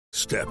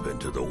Step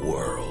into the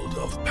world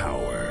of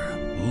power,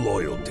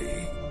 loyalty,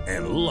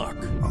 and luck.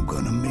 I'm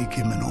gonna make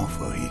him an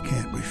offer he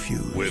can't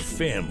refuse. With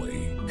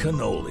family,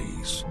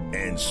 cannolis,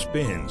 and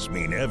spins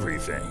mean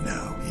everything.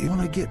 Now, you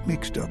wanna get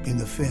mixed up in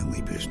the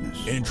family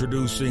business.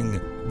 Introducing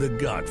The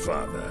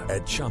Godfather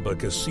at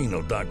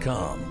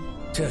ChumbaCasino.com.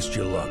 Test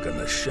your luck in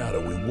the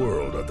shadowy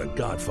world of The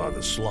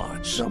Godfather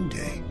slot.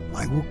 Someday,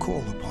 I will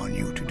call upon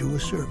you to do a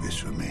service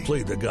for me.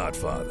 Play The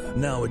Godfather,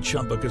 now at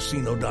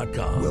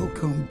ChumbaCasino.com.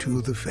 Welcome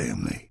to the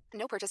family.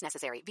 No purchase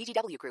necessary.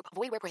 VGW Group.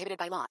 Void where prohibited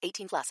by law.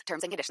 18 plus.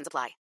 Terms and conditions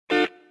apply.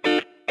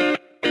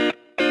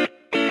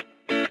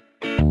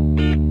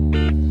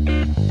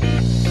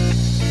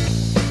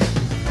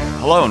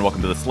 Hello and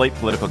welcome to the Slate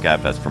Political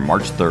Gabfest for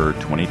March 3rd,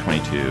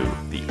 2022,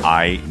 the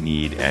I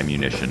Need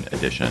Ammunition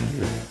edition.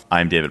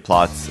 I'm David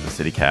Plotz of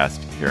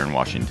CityCast here in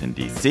Washington,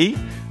 D.C.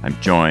 I'm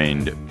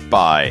joined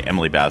by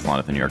Emily Bazelon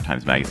at the New York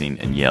Times Magazine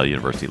and Yale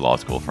University Law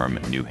School from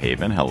New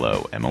Haven.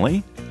 Hello,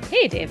 Emily.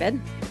 Hey, David.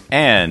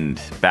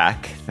 And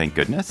back, thank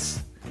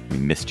goodness. We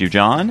missed you,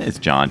 John, is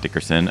John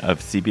Dickerson of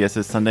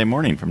CBS's Sunday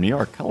Morning from New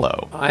York.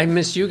 Hello. I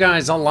miss you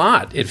guys a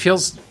lot. It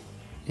feels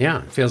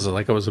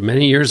like it was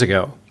many years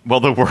ago. Well,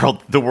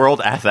 the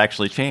world has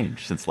actually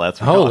changed since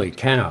last week. Holy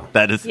cow.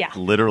 That is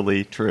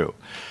literally true.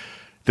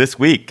 This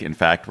week, in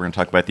fact, we're going to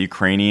talk about the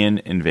Ukrainian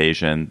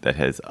invasion that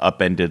has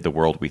upended the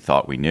world we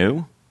thought we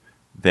knew.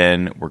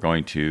 Then we're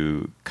going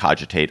to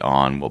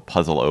we'll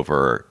puzzle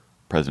over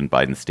President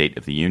Biden's State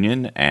of the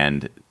Union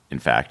and, in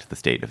fact, the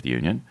State of the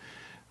Union.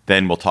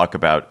 Then we'll talk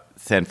about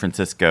San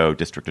Francisco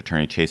District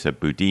Attorney Chesa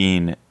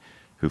Boudin,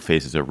 who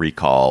faces a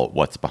recall,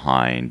 what's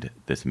behind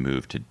this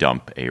move to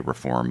dump a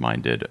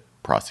reform-minded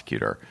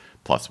prosecutor.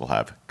 Plus, we'll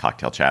have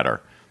cocktail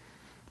chatter.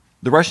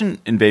 The Russian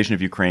invasion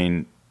of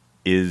Ukraine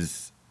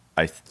is,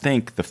 I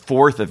think, the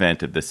fourth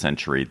event of this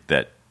century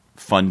that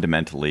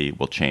fundamentally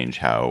will change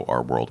how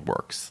our world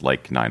works.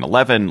 Like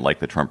 9/11, like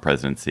the Trump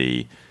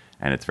presidency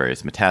and its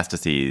various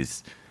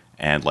metastases,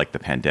 and like the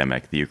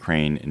pandemic, the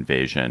Ukraine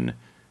invasion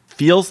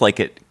feels like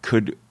it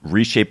could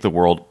reshape the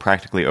world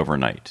practically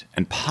overnight.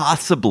 And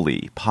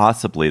possibly,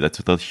 that's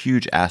with a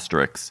huge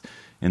asterisk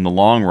in the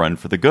long run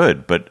for the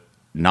good, but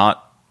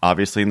not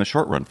obviously in the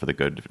short run for the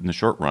good. In the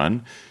short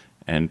run,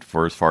 and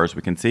for as far as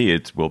we can see,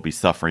 it will be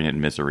suffering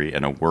and misery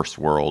and a worse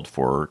world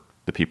for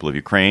the people of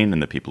Ukraine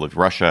and the people of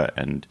Russia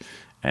and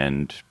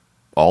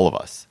all of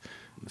us.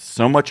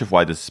 So much of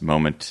why this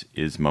moment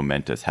is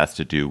momentous has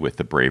to do with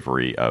the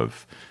bravery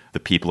of the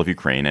people of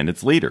Ukraine and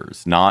its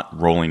leaders, not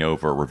rolling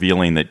over,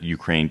 revealing that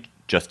Ukraine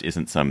just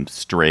isn't some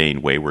stray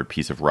and wayward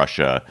piece of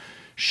Russia,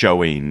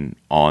 showing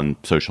on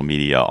social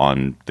media,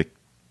 on the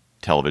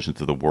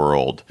televisions of the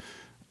world,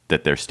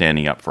 that they're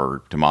standing up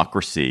for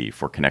democracy,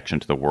 for connection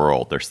to the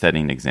world. They're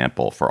setting an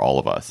example for all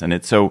of us. And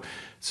it's so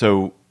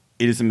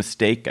it is a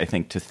mistake, I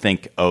think, to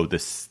think, oh,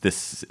 this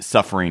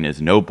suffering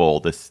is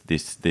noble, this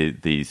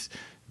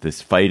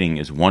fighting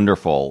is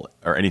wonderful,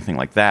 or anything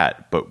like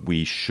that. But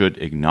we should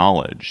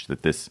acknowledge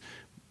that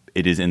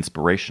it is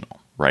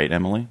inspirational, right,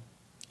 Emily?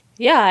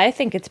 Yeah, I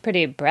think it's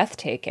pretty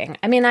breathtaking.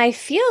 I mean, I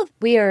feel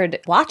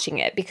weird watching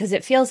it because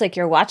it feels like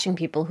you're watching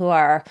people who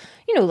are,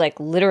 like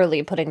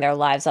literally putting their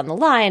lives on the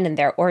line, and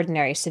they're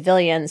ordinary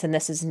civilians, and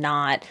this is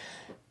not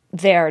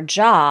their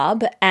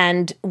job.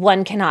 And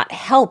one cannot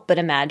help but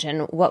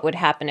imagine what would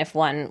happen if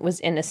one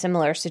was in a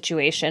similar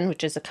situation,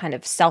 which is a kind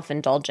of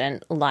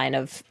self-indulgent line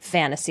of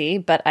fantasy,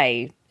 but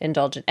I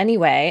indulge it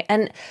anyway.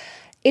 And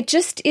it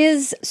just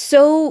is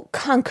so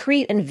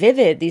concrete and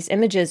vivid, these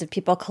images of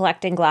people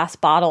collecting glass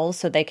bottles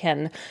so they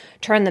can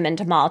turn them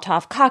into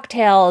Molotov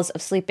cocktails,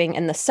 of sleeping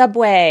in the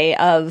subway,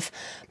 of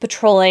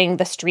patrolling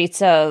the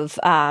streets of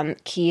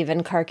Kyiv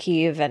and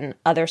Kharkiv and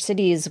other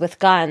cities with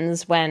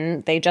guns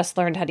when they just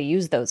learned how to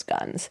use those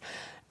guns.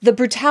 The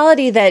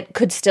brutality that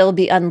could still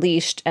be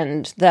unleashed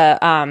and the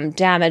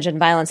damage and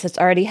violence that's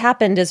already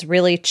happened is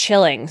really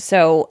chilling.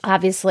 So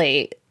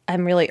obviously,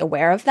 I'm really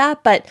aware of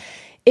that, but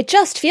it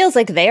just feels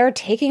like they are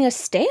taking a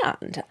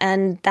stand.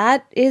 And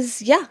that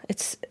is,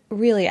 it's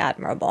really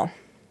admirable.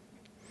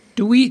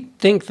 Do we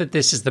think that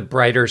this is the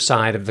brighter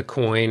side of the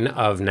coin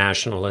of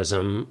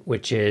nationalism,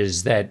 which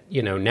is that,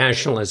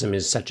 nationalism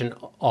is such an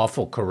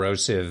awful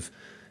corrosive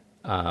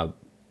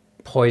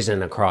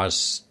poison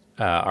across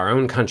our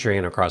own country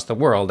and across the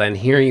world? And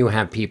here you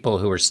have people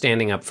who are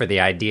standing up for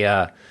the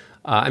idea.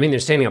 They're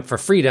standing up for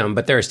freedom,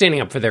 but they're standing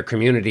up for their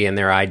community and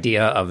their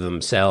idea of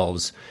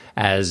themselves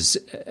as,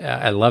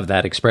 I love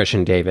that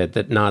expression, David,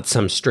 that not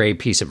some stray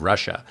piece of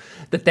Russia,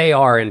 that they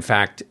are, in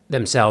fact,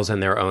 themselves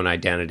and their own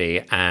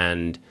identity,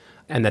 and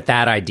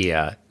that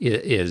idea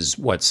is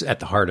what's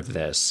at the heart of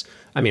this.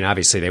 I mean,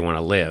 obviously, they want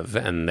to live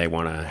and they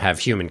want to have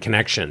human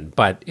connection,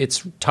 but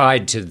it's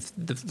tied to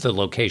the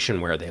location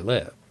where they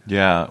live.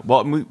 Yeah.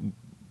 Well,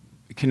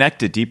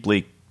 connected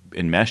deeply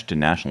enmeshed in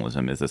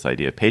nationalism is this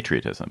idea of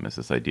patriotism, is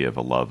this idea of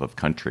a love of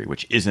country,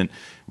 which isn't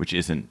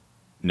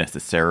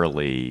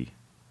necessarily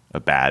a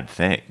bad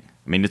thing.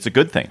 I mean, it's a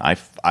good thing.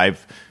 It's a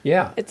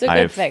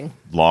good thing.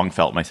 Long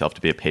felt myself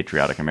to be a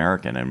patriotic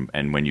American,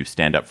 and when you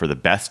stand up for the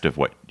best of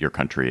what your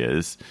country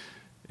is,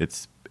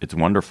 it's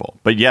wonderful.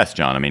 But yes,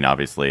 John, I mean,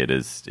 obviously it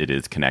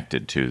is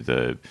connected to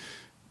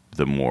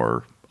the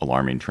more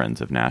alarming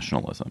trends of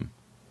nationalism.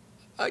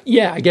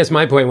 Yeah, I guess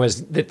my point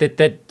was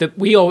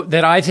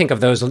that I think of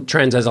those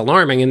trends as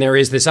alarming, and there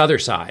is this other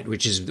side,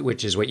 which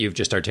is what you've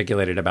just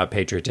articulated about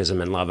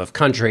patriotism and love of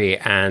country,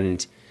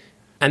 and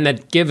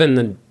that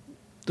given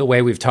the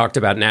way we've talked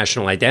about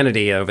national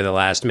identity over the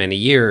last many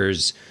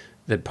years,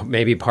 that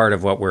maybe part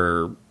of what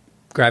we're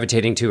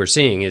gravitating to or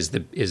seeing is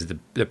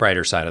the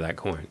brighter side of that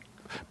coin.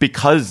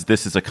 Because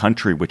this is a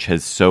country which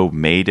has so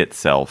made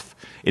itself,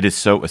 it has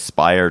so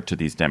aspired to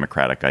these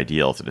democratic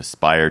ideals, it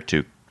aspired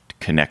to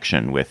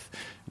connection with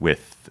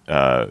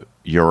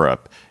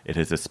Europe. It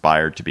has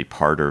aspired to be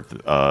part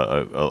of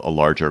a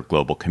larger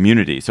global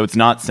community. So it's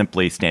not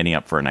simply standing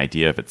up for an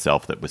idea of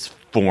itself that was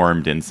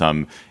formed in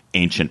some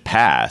ancient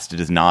past. It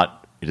is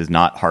not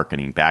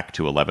hearkening back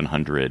to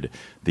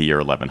the year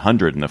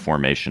 1100 and the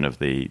formation of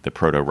the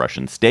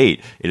proto-Russian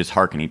state. It is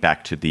hearkening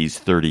back to these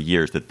 30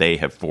 years that they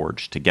have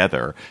forged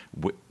together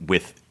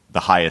with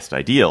the highest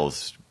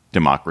ideals: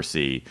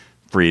 democracy,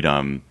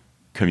 freedom,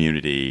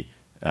 community,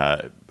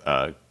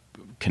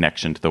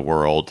 connection to the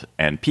world,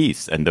 and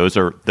peace. And those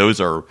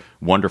are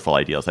wonderful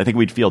ideals. I think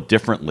we'd feel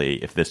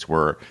differently if this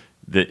were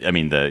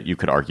you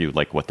could argue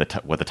like what the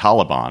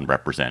Taliban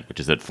represent, which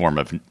is a form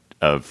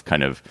of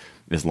kind of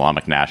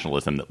Islamic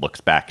nationalism that looks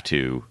back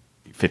to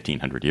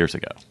 1,500 years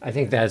ago. I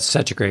think that's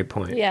such a great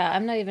point. Yeah,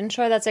 I'm not even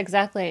sure that's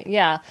exactly,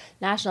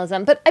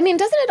 nationalism. But I mean,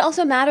 doesn't it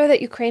also matter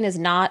that Ukraine is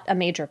not a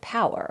major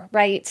power,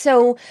 right?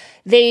 So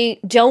they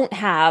don't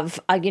have,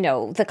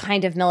 the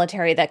kind of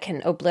military that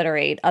can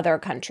obliterate other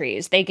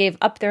countries. They gave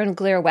up their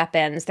nuclear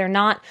weapons. They're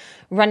not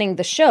running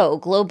the show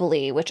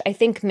globally, which I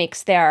think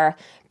makes their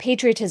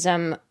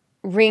patriotism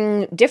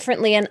ring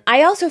differently. And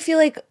I also feel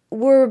like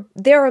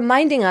they're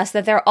reminding us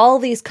that there are all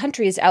these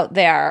countries out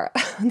there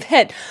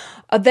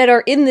that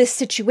are in this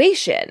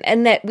situation,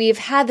 and that we've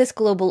had this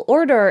global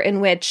order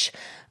in which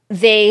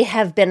they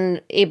have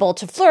been able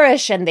to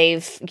flourish, and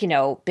they've,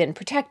 been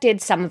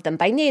protected, some of them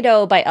by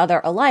NATO, by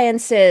other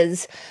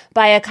alliances,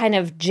 by a kind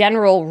of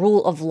general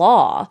rule of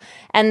law.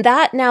 And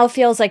that now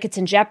feels like it's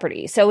in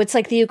jeopardy. So it's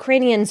like the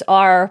Ukrainians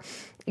are,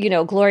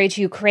 glory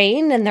to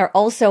Ukraine. And they're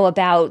also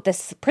about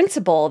this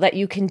principle that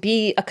you can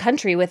be a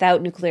country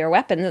without nuclear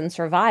weapons and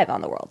survive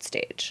on the world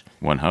stage.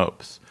 One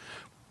hopes.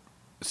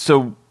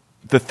 So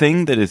the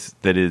thing that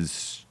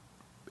is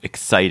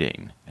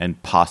exciting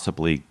and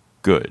possibly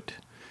good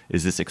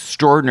is this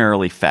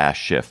extraordinarily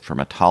fast shift from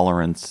a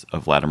tolerance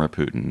of Vladimir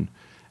Putin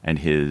and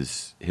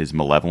his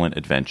malevolent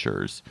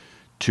adventures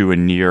to a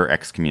near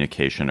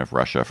excommunication of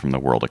Russia from the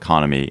world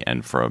economy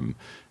and from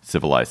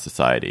civilized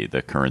society.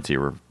 The currency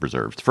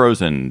reserves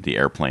frozen, the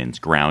airplanes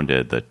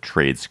grounded, the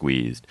trade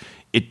squeezed.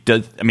 It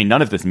does. I mean,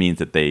 none of this means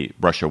that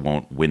Russia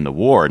won't win the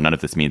war. None of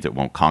this means it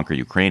won't conquer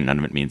Ukraine. None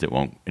of it means it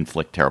won't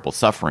inflict terrible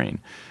suffering,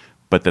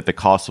 but that the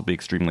costs will be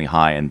extremely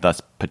high, and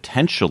thus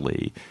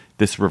potentially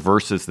this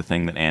reverses the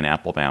thing that Anne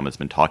Applebaum has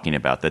been talking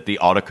about, that the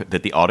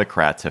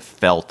autocrats have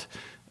felt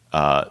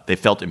they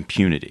felt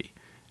impunity.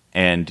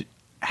 And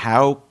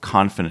how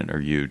confident are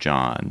you,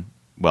 John?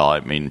 Well, I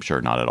mean, I'm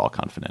sure not at all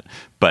confident,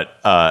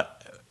 but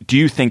do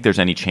you think there's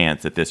any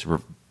chance that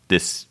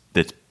this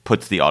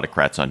puts the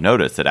autocrats on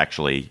notice that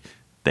actually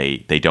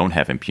they don't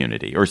have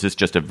impunity? Or is this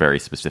just a very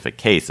specific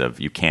case of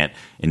you can't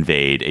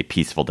invade a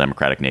peaceful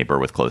democratic neighbor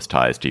with close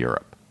ties to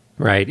Europe?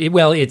 Right.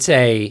 Well,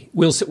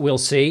 we'll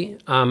see.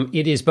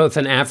 It is both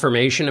an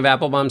affirmation of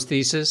Applebaum's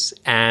thesis,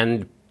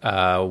 and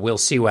we'll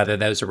see whether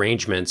those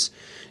arrangements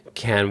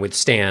can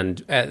withstand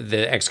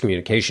the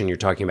excommunication you're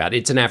talking about.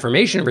 It's an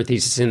affirmation of her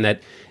thesis in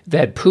that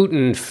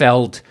Putin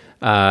felt,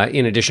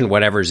 in addition to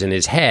whatever's in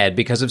his head,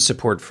 because of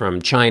support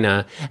from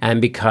China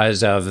and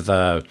because of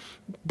the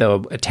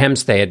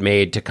attempts they had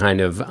made to kind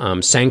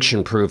of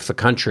sanction-proof the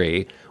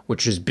country,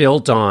 which is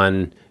built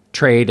on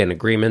trade and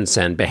agreements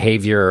and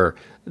behavior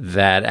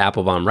that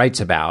Applebaum writes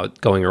about,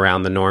 going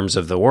around the norms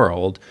of the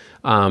world,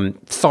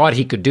 thought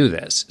he could do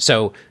this.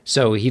 So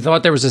he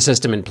thought there was a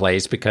system in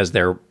place because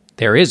there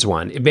is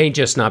one. It may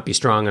just not be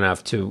strong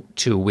enough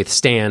to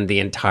withstand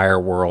the entire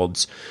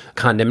world's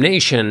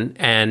condemnation,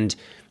 and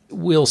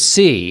we'll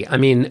see. I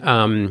mean,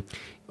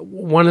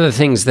 one of the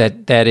things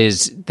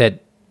that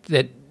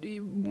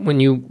when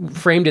you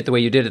framed it the way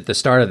you did at the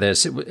start of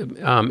this,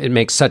 it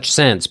makes such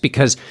sense,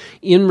 because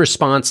in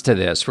response to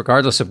this,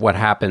 regardless of what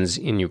happens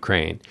in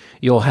Ukraine,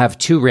 you'll have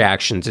two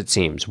reactions, it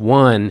seems.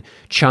 One,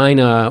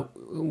 China,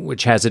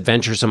 which has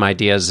adventuresome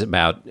ideas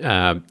about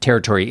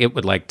territory it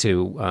would like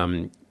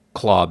to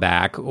claw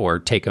back or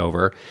take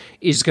over,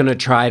 is going to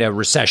try to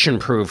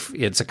recession-proof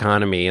its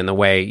economy in the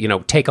way,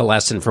 take a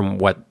lesson from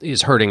what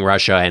is hurting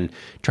Russia and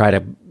try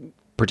to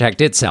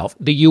protect itself.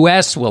 The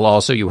U.S. will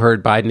also, you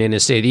heard Biden in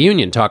his State of the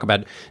Union talk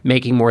about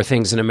making more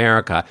things in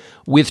America,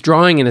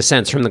 withdrawing in a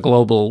sense from the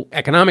global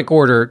economic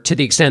order to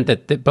the extent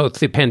that both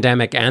the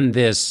pandemic and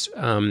this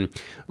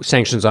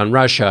sanctions on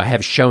Russia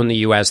have shown the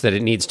U.S. that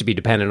it needs to be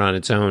dependent on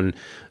its own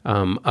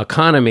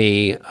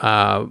economy.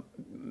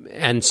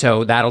 And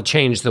so that'll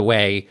change the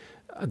way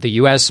the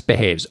U.S.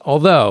 behaves.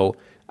 Although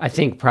I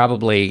think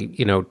probably,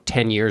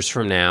 10 years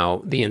from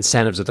now, the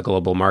incentives of the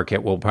global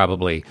market will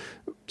probably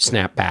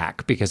snap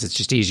back because it's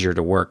just easier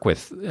to work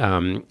with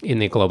in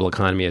the global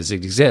economy as it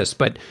exists.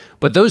 But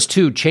those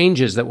two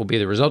changes that will be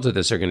the result of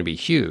this are going to be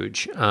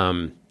huge.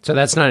 So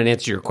that's not an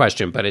answer to your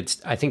question, but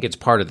I think it's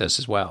part of this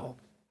as well.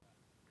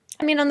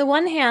 I mean, on the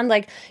one hand,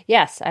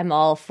 yes, I'm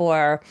all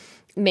for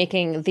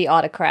making the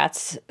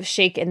autocrats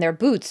shake in their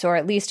boots, or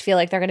at least feel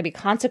like there are going to be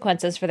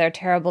consequences for their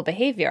terrible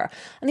behavior.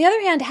 On the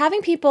other hand,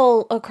 having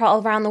people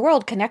around the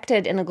world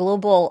connected in a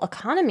global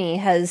economy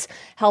has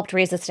helped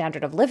raise the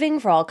standard of living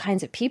for all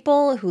kinds of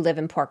people who live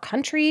in poor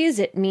countries.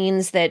 It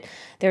means that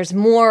there's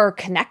more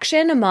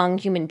connection among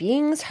human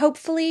beings,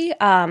 hopefully.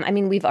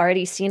 We've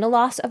already seen a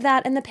loss of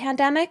that in the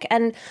pandemic.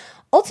 And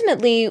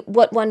ultimately,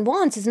 what one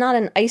wants is not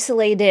an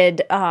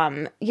isolated,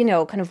 kind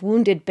of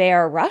wounded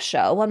bear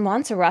Russia. One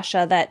wants a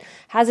Russia that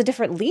has a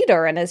different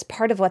leader and is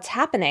part of what's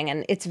happening.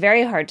 And it's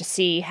very hard to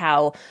see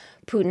how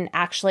Putin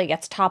actually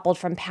gets toppled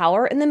from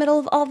power in the middle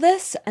of all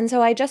this. And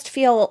so I just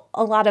feel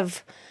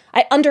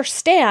I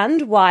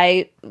understand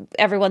why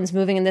everyone's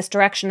moving in this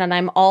direction, and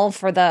I'm all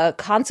for the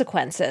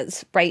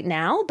consequences right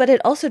now. But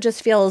it also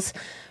just feels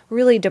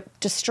really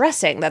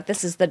distressing that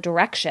this is the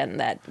direction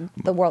that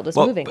the world is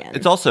moving in.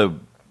 It's also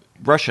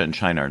Russia and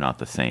China are not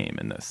the same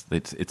in this.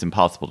 It's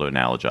impossible to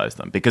analogize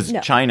them because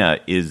China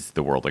is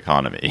the world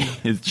economy.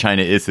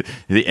 China is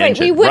the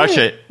engine. We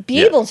wouldn't be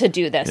able to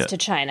do this to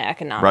China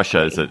economically.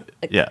 Russia is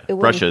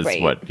Russia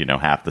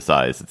is half the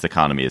size. Its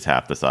economy is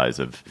half the size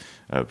of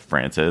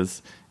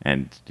France's,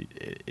 and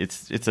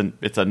it's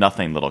a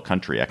nothing little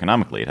country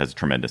economically. It has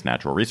tremendous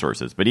natural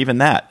resources, but even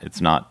that,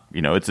 it's not.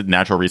 It's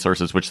natural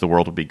resources which the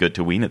world would be good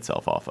to wean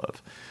itself off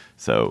of.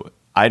 So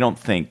I don't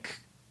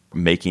think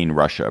making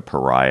Russia a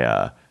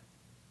pariah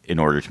in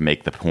order to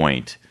make the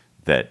point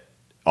that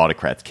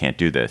autocrats can't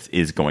do this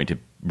is going to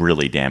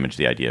really damage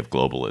the idea of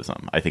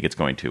globalism. I think it's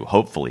going to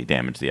hopefully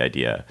damage the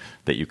idea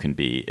that you can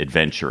be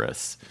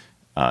adventurous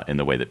in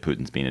the way that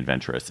Putin's being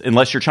adventurous,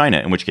 unless you're China,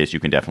 in which case you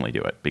can definitely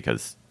do it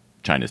because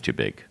China's too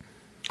big.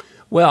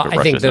 Well, but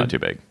I think Russia's not too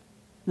big.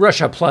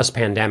 Russia plus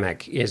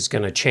pandemic is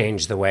going to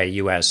change the way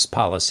U.S.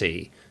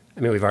 policy.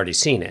 I mean, we've already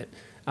seen it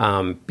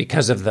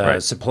because of the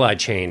supply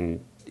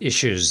chain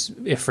issues,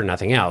 if for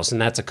nothing else, and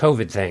that's a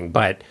COVID thing.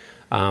 But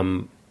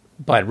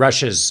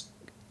Russia's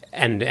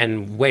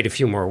and wait a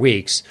few more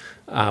weeks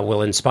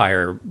will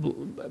inspire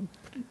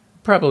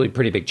probably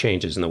pretty big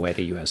changes in the way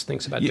the U.S.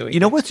 thinks about doing.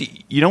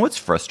 What's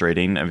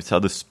frustrating? I saw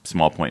this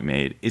small point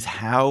made is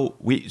how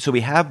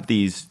we have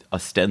these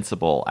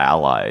ostensible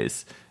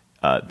allies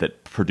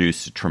that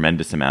produce a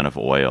tremendous amount of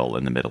oil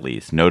in the Middle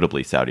East,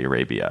 notably Saudi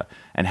Arabia,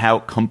 and how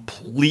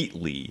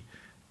completely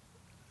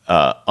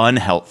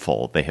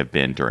unhelpful they have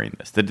been during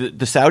this. The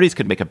Saudis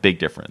could make a big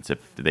difference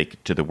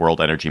to the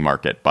world energy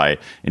market by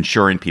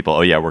ensuring people,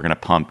 we're going to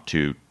pump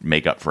to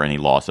make up for any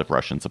loss of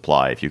Russian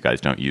supply if you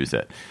guys don't use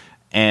it.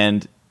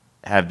 And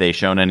have they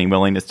shown any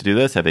willingness to do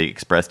this? Have they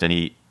expressed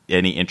any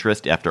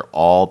interest after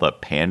all the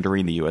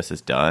pandering the U.S. has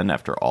done,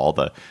 after all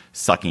the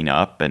sucking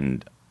up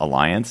and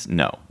alliance?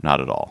 No, not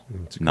at all.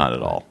 Not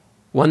at all.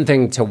 One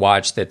thing to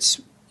watch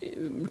that's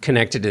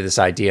connected to this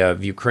idea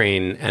of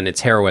Ukraine and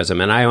its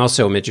heroism. And I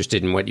also am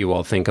interested in what you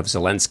all think of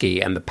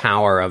Zelensky and the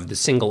power of the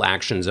single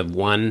actions of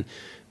one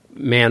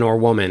man or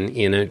woman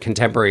in a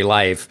contemporary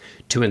life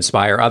to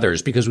inspire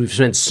others, because we've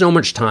spent so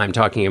much time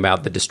talking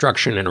about the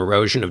destruction and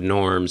erosion of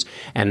norms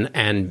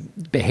and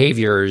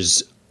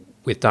behaviors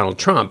with Donald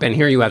Trump. And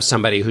here you have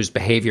somebody whose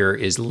behavior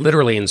is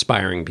literally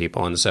inspiring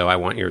people. And so I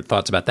want your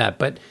thoughts about that.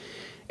 But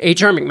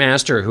H.R.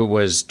 McMaster, who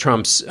was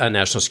Trump's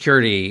national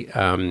security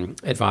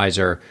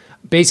advisor,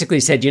 basically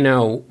said,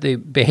 the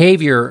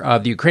behavior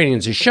of the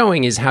Ukrainians is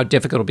showing is how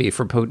difficult it'll be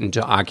for Putin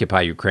to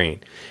occupy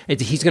Ukraine.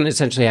 He's going to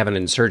essentially have an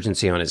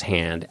insurgency on his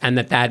hand, and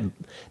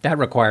that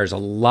requires a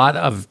lot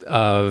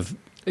of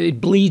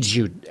it bleeds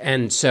you.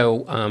 And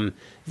so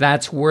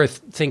that's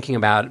worth thinking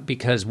about,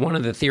 because one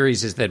of the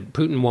theories is that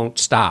Putin won't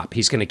stop.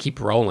 He's going to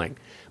keep rolling.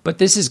 But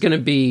this is going to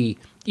be,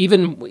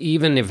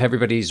 even if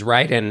everybody's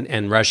right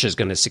and Russia's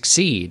going to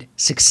succeed,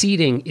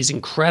 succeeding is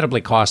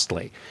incredibly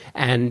costly.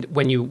 And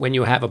when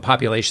you have a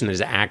population that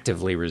is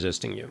actively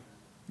resisting you.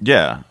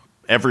 Yeah.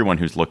 Everyone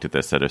who's looked at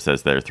this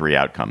says there are three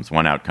outcomes.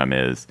 One outcome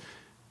is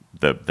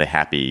the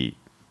happy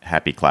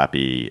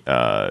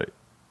clappy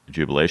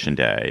jubilation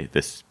day.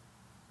 This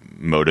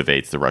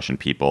motivates the Russian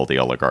people, the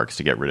oligarchs,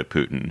 to get rid of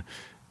Putin,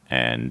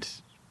 and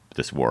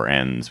this war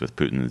ends with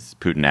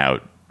Putin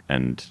out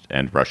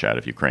and Russia out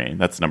of Ukraine.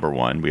 That's number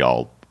one. We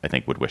all, I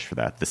think, would wish for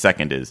that. The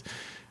second is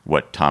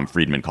what Tom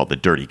Friedman called the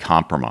dirty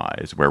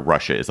compromise, where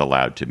Russia is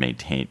allowed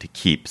to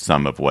keep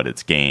some of what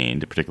it's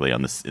gained, particularly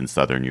in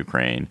southern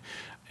Ukraine,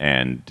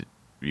 and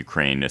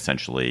Ukraine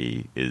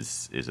essentially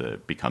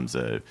becomes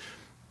a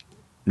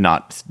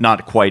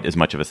not quite as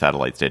much of a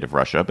satellite state of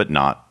Russia, but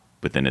not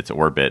within its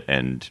orbit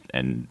and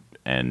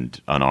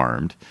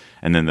unarmed.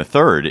 And then the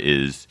third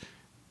is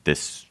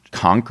this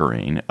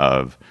conquering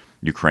of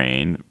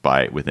Ukraine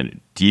with a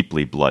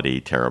deeply bloody,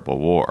 terrible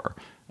war,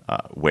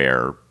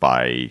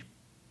 whereby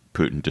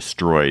Putin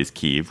destroys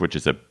Kyiv, which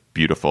is a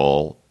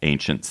beautiful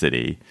ancient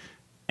city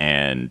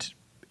and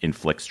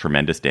inflicts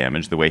tremendous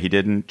damage the way he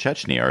did in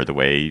Chechnya or the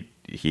way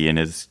he and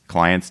his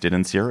clients did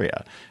in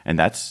Syria. And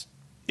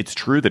it's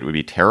true that it would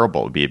be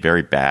terrible. It would be a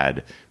very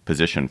bad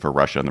position for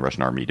Russia and the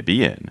Russian army to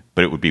be in,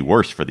 but it would be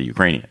worse for the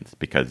Ukrainians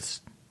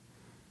because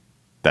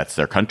that's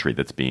their country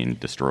that's being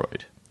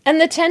destroyed. And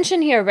the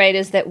tension here, right,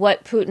 is that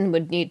what Putin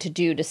would need to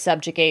do to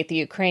subjugate the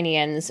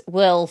Ukrainians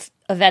will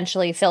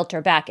eventually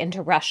filter back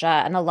into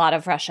Russia. And a lot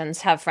of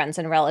Russians have friends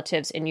and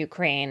relatives in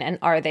Ukraine. And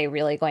are they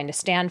really going to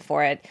stand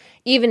for it?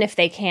 Even if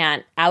they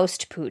can't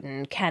oust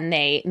Putin, can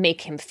they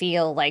make him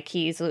feel like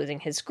he's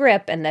losing his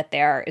grip and that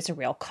there is a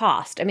real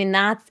cost? I mean,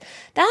 that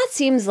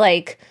seems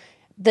like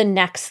the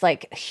next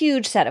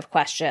huge set of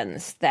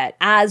questions that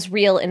as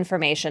real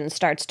information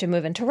starts to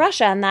move into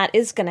Russia, and that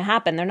is going to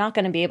happen, they're not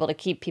going to be able to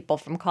keep people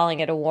from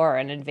calling it a war or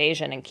an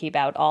invasion and keep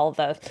out all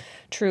the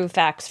true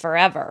facts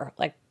forever.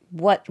 Like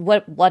what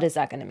is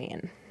that going to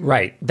mean?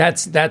 Right.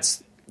 That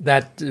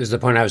is the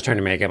point I was trying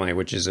to make, Emily,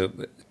 which is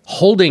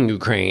holding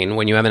Ukraine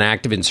when you have an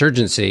active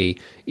insurgency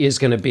is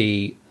going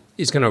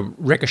to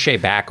ricochet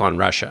back on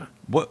Russia.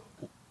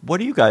 What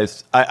do you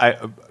guys,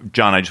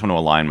 John, I just want to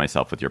align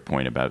myself with your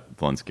point about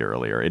Zelensky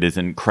earlier. It is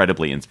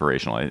incredibly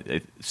inspirational.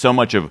 So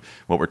much of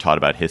what we're taught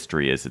about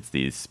history is it's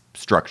these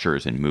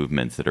structures and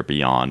movements that are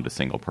beyond a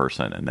single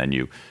person. And then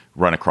you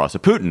run across a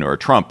Putin or a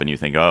Trump and you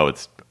think,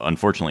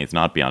 unfortunately, it's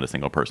not beyond a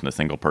single person. A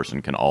single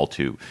person can all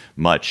too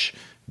much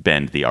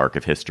bend the arc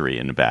of history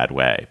in a bad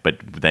way. But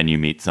then you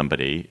meet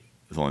somebody,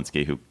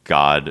 Zelensky, who,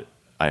 God,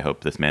 I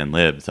hope this man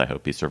lives. I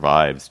hope he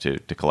survives to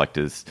collect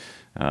his,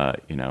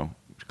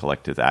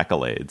 collect his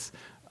accolades,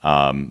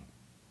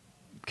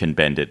 can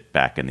bend it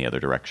back in the other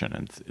direction.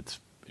 And it's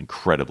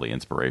incredibly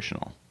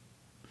inspirational.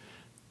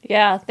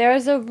 Yeah, there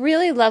was a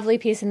really lovely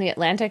piece in The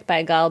Atlantic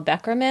by Gal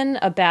Beckerman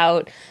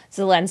about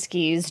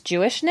Zelensky's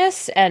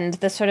Jewishness and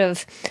the sort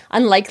of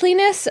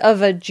unlikeliness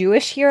of a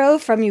Jewish hero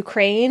from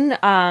Ukraine,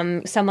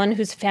 someone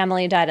whose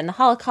family died in the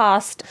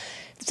Holocaust,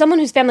 someone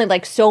whose family,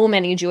 like so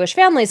many Jewish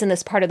families in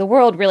this part of the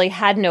world, really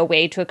had no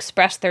way to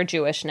express their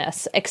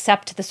Jewishness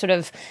except the sort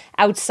of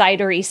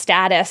outsidery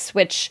status,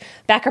 which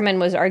Beckerman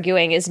was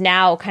arguing is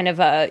now kind of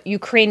a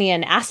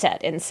Ukrainian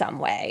asset in some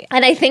way.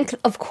 And I think,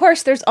 of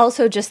course, there's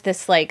also just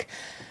this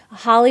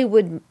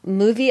Hollywood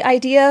movie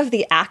idea of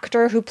the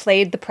actor who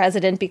played the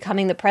president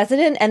becoming the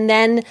president and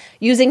then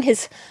using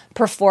his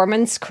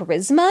performance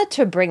charisma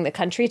to bring the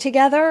country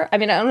together. I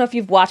mean, I don't know if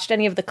you've watched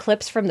any of the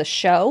clips from the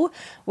show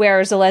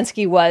where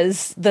Zelensky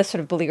was the sort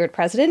of beleaguered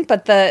president,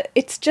 but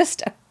it's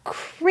just a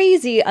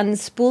crazy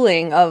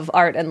unspooling of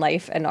art and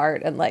life and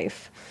art and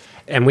life.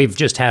 And we've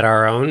just had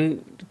our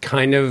own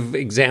kind of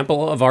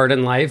example of art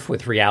and life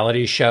with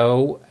reality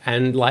show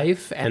and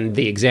life. And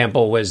the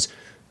example was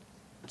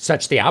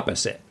such the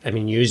opposite. I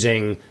mean,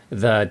 using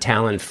the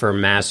talent for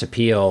mass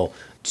appeal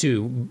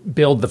to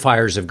build the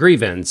fires of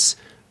grievance.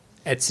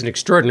 It's an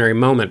extraordinary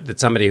moment that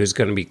somebody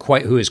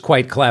who is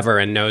quite clever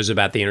and knows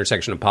about the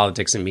intersection of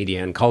politics and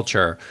media and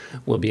culture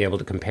will be able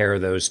to compare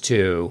those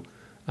two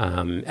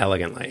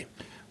elegantly.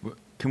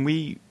 Can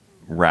we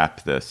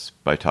wrap this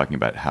by talking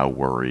about how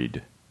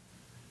worried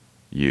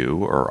you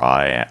or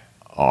I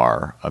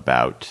are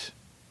about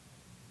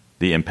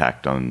the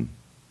impact on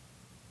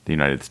the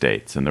United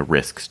States and the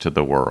risks to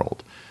the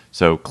world?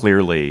 So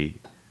clearly,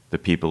 the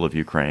people of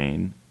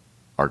Ukraine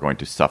are going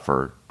to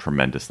suffer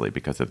tremendously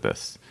because of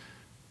this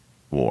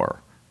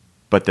war.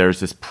 But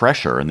there's this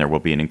pressure, and there will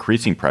be an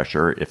increasing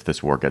pressure if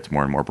this war gets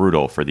more and more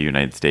brutal for the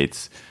United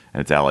States and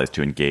its allies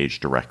to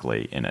engage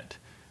directly in it.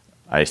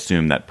 I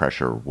assume that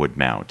pressure would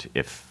mount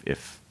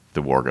if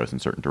the war goes in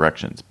certain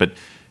directions. But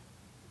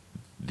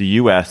the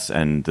U.S.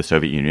 and the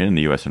Soviet Union and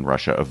the U.S. and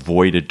Russia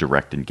avoided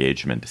direct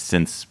engagement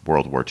since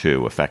World War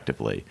II,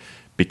 effectively,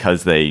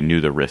 because they knew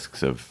the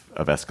risks of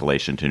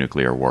escalation to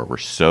nuclear war were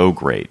so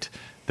great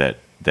that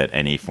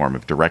any form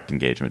of direct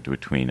engagement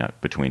between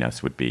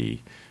us would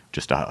be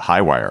just a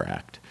high wire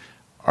act.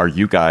 Are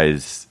you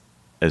guys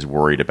as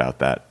worried about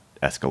that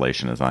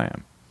escalation as I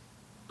am?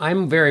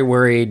 I'm very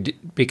worried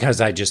because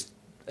I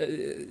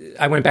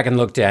went back and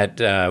looked at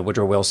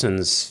Woodrow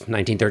Wilson's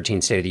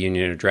 1913 State of the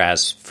Union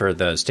address for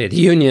the State of the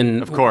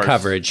Union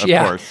coverage. Of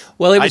course.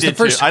 Well, it was the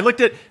first. I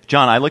looked at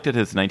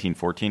his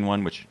 1914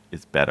 one, which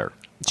is better.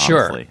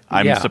 Sure. Honestly.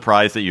 I'm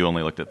surprised that you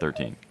only looked at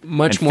 13.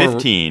 Much and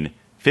more.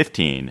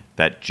 15,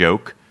 that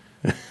joke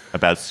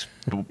about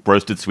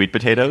roasted sweet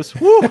potatoes.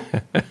 Woo!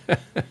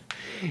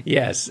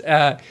 Yes,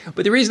 but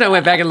the reason I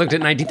went back and looked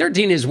at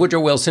 1913 is Woodrow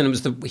Wilson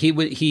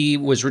he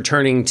was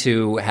returning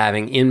to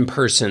having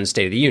in-person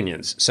State of the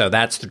Unions. So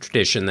that's the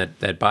tradition that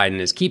Biden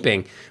is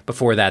keeping.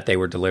 Before that, they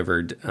were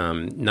delivered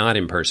not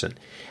in person.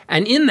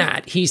 And in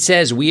that, he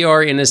says we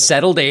are in a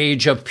settled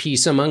age of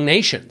peace among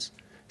nations.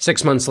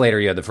 6 months later,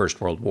 you had the First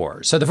World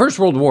War. So the First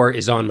World War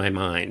is on my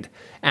mind.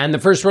 And the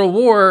First World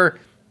War,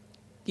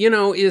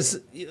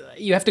 is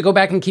you have to go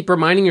back and keep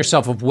reminding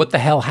yourself of what the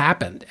hell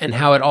happened and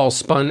how it all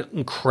spun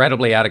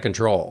incredibly out of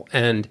control.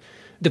 And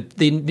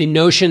the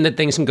notion that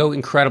things can go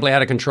incredibly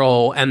out of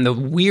control and the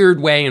weird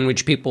way in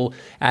which people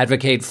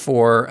advocate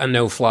for a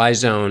no-fly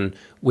zone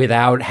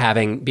without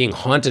being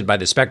haunted by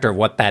the specter of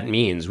what that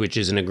means, which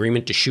is an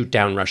agreement to shoot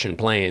down Russian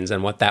planes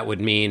and what that would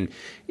mean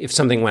if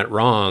something went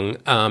wrong.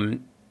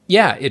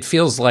 It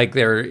feels like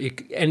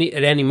at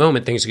any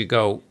moment things could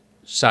go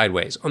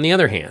sideways. On the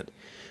other hand,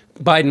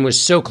 Biden was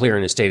so clear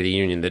in his State of the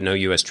Union that no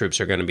U.S. troops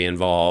are going to be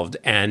involved,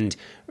 and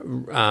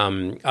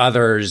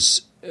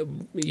others,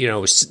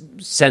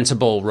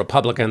 sensible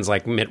Republicans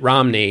like Mitt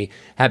Romney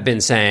have been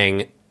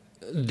saying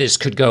this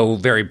could go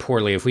very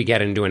poorly if we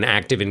get into an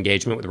active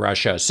engagement with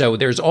Russia. So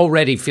there's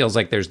already feels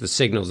like there's the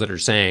signals that are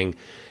saying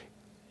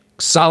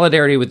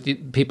solidarity with the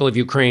people of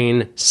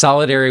Ukraine,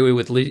 solidarity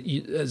with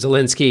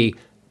Zelensky,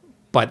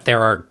 but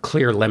there are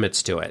clear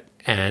limits to it,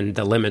 and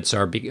the limits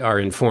are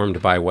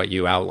informed by what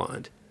you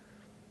outlined.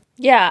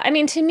 Yeah, I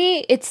mean, to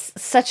me, it's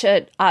such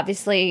a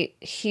obviously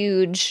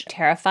huge,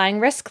 terrifying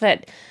risk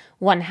that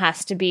one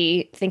has to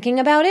be thinking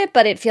about it,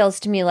 but it feels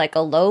to me like a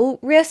low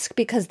risk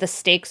because the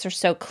stakes are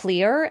so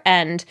clear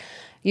and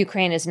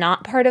Ukraine is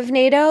not part of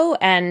NATO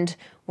and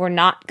we're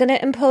not going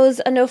to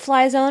impose a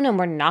no-fly zone and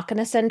we're not going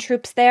to send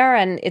troops there,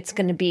 and it's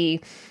going to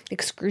be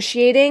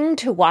excruciating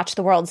to watch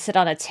the world sit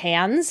on its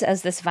hands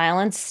as this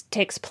violence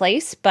takes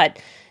place, but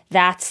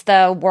that's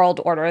the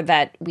world order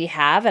that we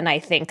have, and I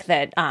think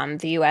that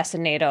the U.S.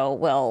 and NATO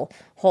will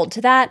hold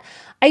to that.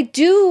 I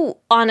do,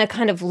 on a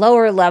kind of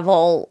lower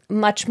level,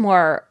 much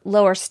more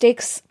lower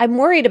stakes, I'm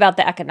worried about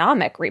the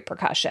economic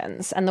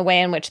repercussions and the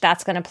way in which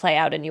that's going to play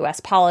out in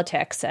U.S.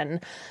 politics and,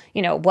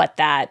 what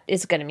that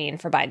is going to mean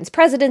for Biden's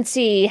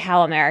presidency,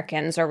 how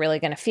Americans are really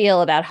going to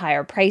feel about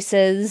higher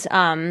prices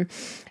and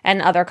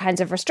other kinds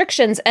of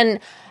restrictions.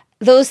 And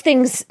those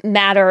things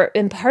matter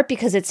in part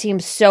because it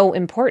seems so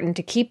important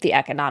to keep the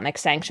economic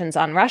sanctions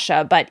on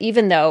Russia. But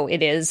even though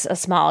it is a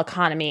small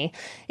economy,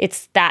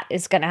 that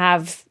is going to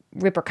have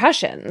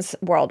repercussions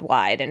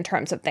worldwide in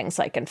terms of things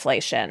like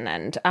inflation.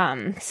 And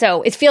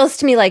so it feels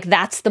to me like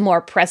that's the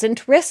more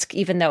present risk,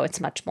 even though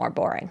it's much more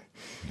boring.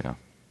 Yeah.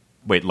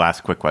 Wait,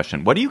 last quick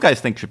question. What do you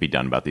guys think should be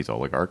done about these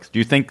oligarchs? Do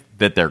you think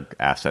that their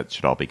assets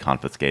should all be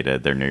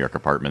confiscated? Their New York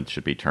apartments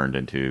should be turned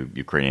into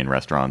Ukrainian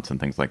restaurants and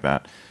things like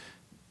that?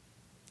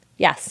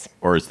 Yes.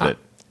 Or is that...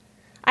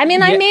 I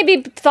mean, I may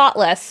be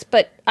thoughtless,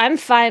 but I'm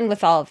fine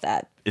with all of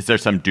that. Is there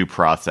some due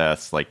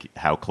process, like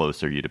how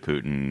close are you to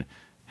Putin?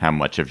 How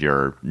much of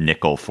your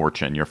nickel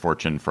fortune, your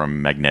fortune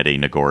from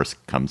Magnitsky Nagorsk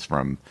comes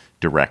from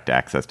direct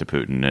access to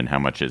Putin, and how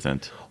much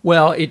isn't?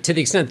 Well, to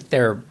the extent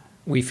that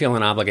we feel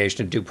an obligation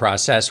to due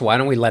process, why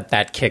don't we let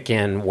that kick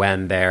in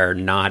when they're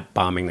not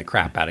bombing the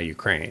crap out of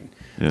Ukraine?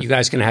 Yeah. You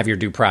guys can have your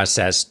due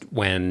process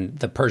when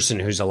the person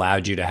who's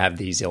allowed you to have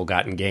these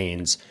ill-gotten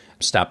gains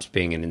stops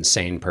being an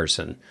insane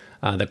person.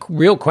 The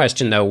real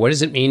question, though, what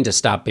does it mean to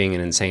stop being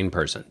an insane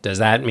person? Does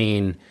that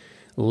mean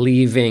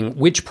leaving?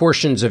 Which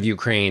portions of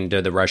Ukraine do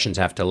the Russians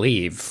have to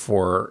leave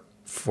for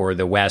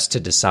the West to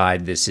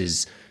decide this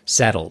is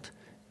settled?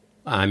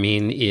 I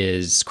mean,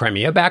 is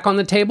Crimea back on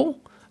the table?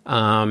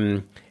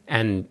 And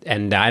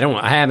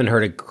I haven't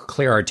heard a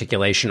clear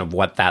articulation of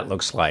what that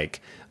looks like,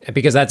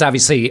 because that's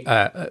obviously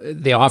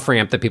the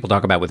off-ramp that people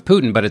talk about with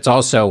Putin, but it's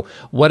also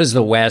what is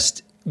the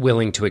West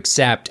willing to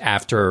accept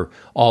after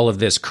all of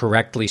this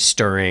correctly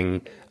stirring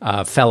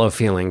fellow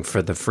feeling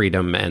for the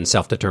freedom and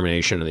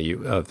self-determination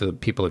of the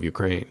people of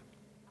Ukraine.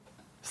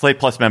 Slate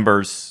Plus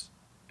members,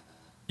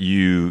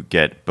 you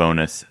get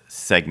bonus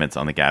segments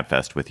on the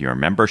GabFest with your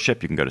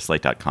membership. You can go to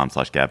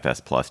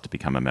slate.com/GabFest Plus to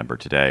become a member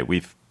today.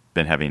 We've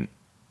been having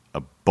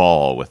a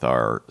ball with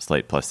our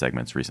Slate Plus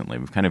segments recently.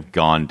 We've kind of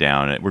gone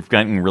down it. We've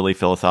gotten really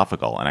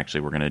philosophical, and actually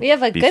we're going to be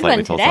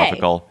slightly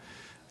philosophical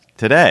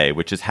today,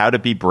 which is how to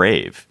be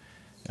brave.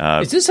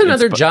 Is this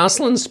another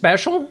Jocelyn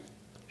special?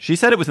 She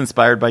said it was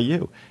inspired by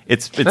you.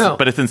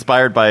 But it's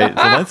inspired by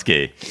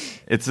Zelensky.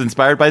 It's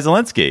inspired by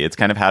Zelensky. It's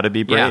kind of how to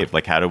be brave. Yeah.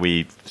 Like, how do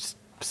we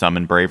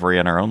summon bravery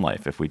in our own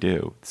life if we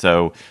do?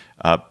 So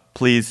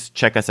please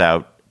check us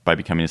out by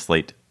becoming a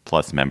Slate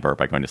Plus member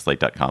by going to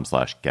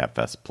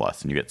slate.com/GabFest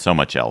Plus. And you get so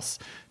much else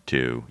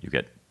too. You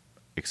get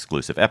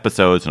exclusive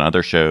episodes and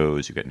other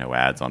shows. You get no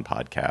ads on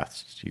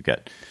podcasts. You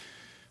get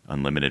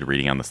unlimited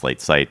reading on the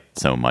Slate site.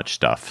 So much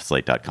stuff.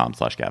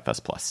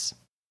 Slate.com/GabFest Plus.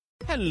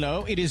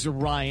 Hello, it is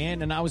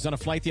Ryan, and I was on a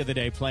flight the other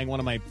day playing one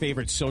of my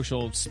favorite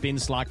social spin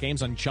slot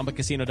games on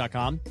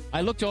ChumbaCasino.com.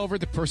 I looked over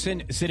at the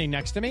person sitting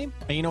next to me, and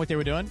you know what they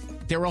were doing?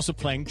 They were also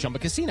playing Chumba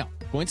Casino.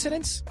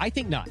 Coincidence? I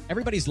think not.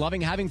 Everybody's loving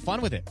having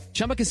fun with it.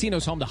 Chumba Casino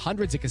is home to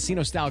hundreds of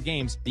casino-style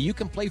games that you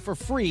can play for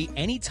free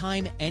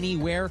anytime,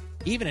 anywhere,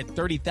 even at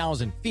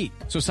 30,000 feet.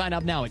 So sign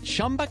up now at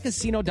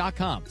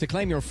ChumbaCasino.com to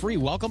claim your free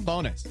welcome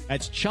bonus.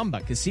 That's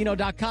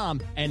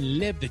ChumbaCasino.com and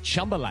live the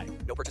Chumba life.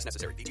 No purchase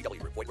necessary.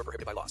 VGW. Void where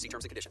prohibited by law. See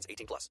terms and conditions.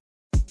 18+.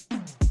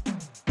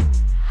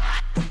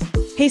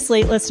 Hey,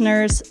 Slate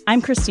listeners. I'm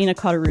Christina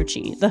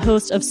Cauterucci, the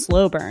host of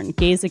Slow Burn,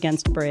 Gays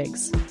Against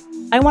Briggs.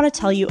 I want to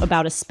tell you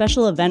about a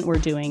special event we're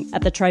doing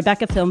at the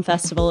Tribeca Film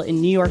Festival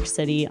in New York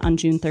City on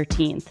June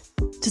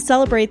 13th. To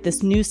celebrate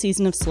this new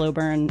season of Slow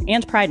Burn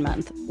and Pride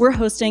Month, we're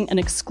hosting an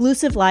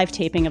exclusive live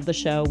taping of the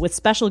show with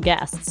special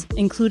guests,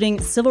 including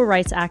civil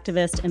rights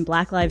activist and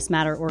Black Lives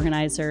Matter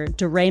organizer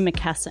DeRay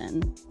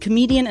McKesson,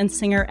 comedian and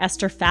singer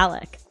Esther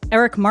Fallick,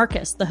 Eric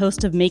Marcus, the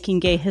host of Making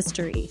Gay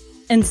History,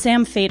 and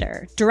Sam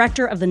Feder,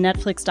 director of the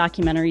Netflix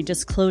documentary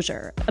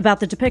Disclosure, about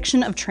the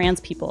depiction of trans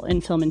people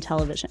in film and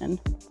television.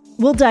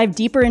 We'll dive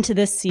deeper into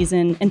this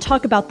season and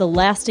talk about the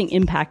lasting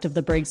impact of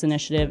the Briggs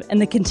Initiative and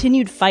the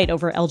continued fight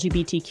over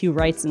LGBTQ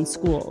rights in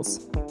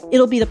schools.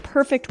 It'll be the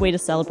perfect way to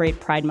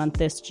celebrate Pride Month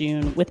this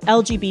June with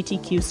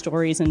LGBTQ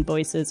stories and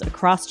voices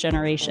across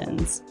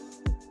generations.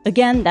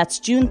 Again, that's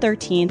June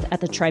 13th at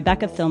the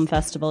Tribeca Film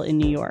Festival in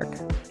New York.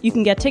 You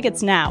can get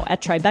tickets now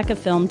at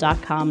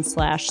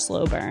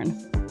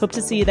tribecafilm.com/slowburn. Hope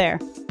to see you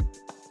there.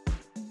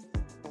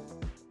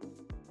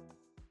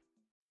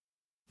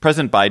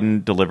 President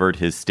Biden delivered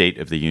his State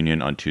of the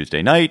Union on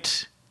Tuesday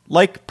night.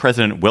 Like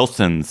President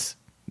Wilson's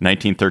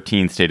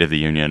 1913 State of the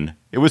Union,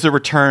 it was a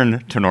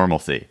return to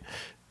normalcy.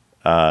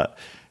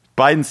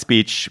 Biden's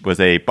speech was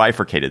a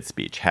bifurcated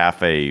speech,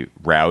 half a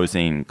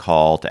rousing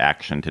call to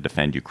action to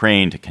defend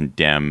Ukraine, to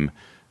condemn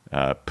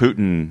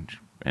Putin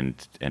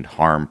and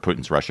harm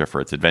Putin's Russia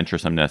for its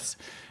adventuresomeness,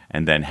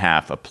 and then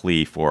half a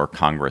plea for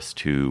Congress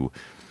to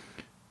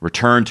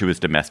return to his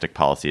domestic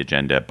policy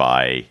agenda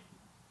by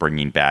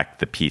bringing back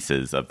the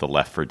pieces of the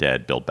Left 4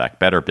 Dead Build Back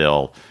Better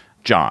bill.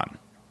 John,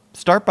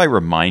 start by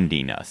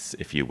reminding us,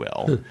 if you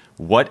will,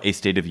 what a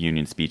State of the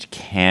Union speech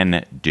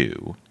can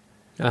do.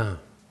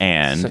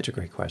 And such a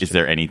great question. Is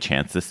there any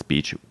chance this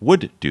speech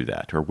would do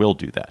that or will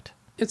do that?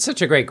 It's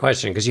such a great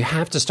question because you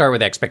have to start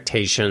with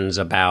expectations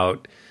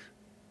about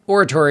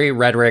oratory,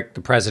 rhetoric,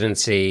 the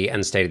presidency,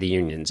 and State of the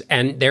Unions.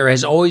 And there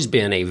has always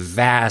been a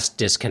vast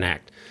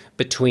disconnect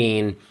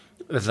between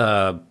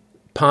the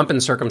pomp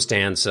and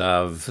circumstance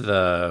of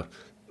the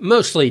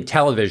mostly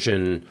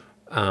television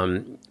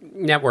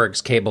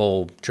networks,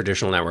 cable,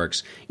 traditional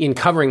networks, in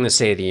covering the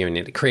State of the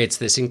Union. It creates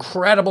this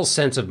incredible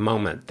sense of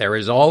moment. There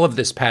is all of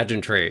this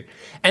pageantry.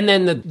 And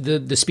then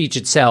the speech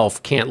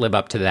itself can't live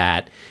up to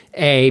that,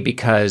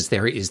 because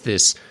there is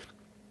this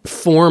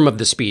form of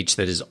the speech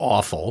that is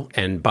awful,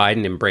 and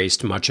Biden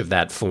embraced much of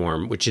that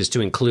form, which is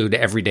to include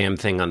every damn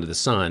thing under the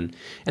sun.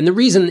 And the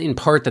reason, in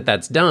part, that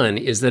that's done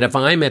is that if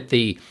I'm at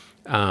the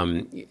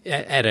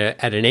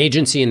at an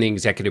agency in the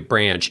executive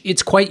branch,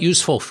 it's quite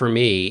useful for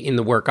me in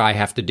the work I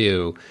have to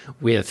do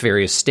with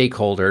various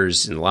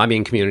stakeholders in the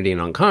lobbying community and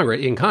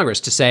in Congress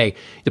to say,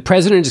 the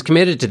president is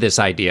committed to this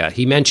idea.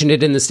 He mentioned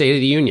it in the State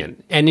of the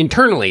Union. And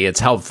internally, it's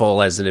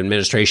helpful as an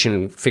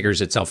administration figures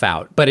itself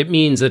out. But it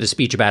means that a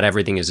speech about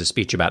everything is a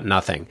speech about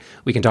nothing.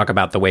 We can talk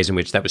about the ways in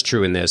which that was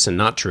true in this and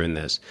not true in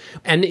this.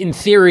 And in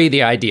theory,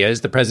 the idea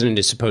is the president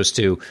is supposed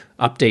to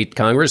update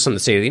Congress on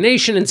the state of the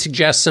nation and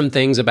suggest some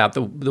things about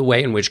the way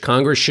in which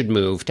Congress should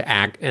move to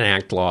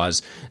enact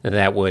laws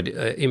that would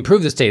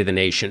improve the state of the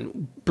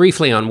nation.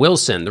 Briefly on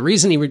Wilson, the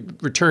reason he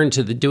returned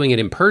to doing it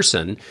in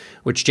person,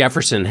 which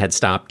Jefferson had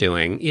stopped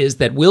doing, is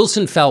that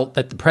Wilson felt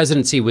that the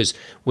presidency was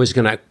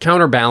going to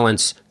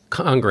counterbalance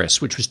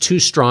Congress, which was too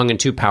strong and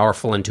too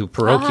powerful and too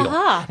parochial,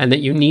 and that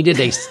you needed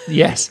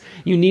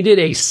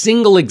a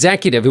single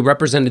executive who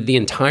represented the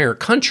entire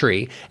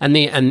country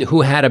and who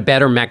had a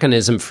better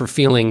mechanism for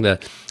feeling the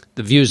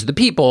views of the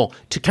people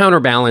to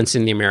counterbalance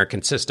in the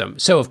American system.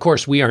 So, of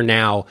course, we are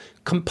now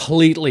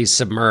completely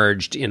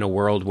submerged in a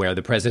world where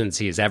the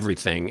presidency is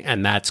everything,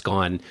 and that's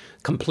gone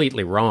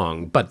completely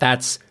wrong. But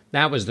that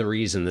was the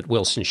reason that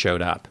Wilson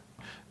showed up.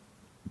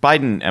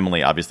 Biden,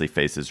 Emily, obviously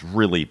faces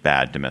really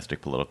bad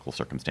domestic political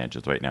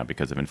circumstances right now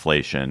because of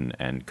inflation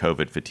and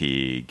COVID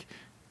fatigue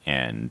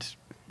and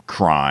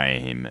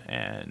crime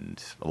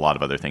and a lot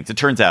of other things. It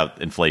turns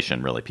out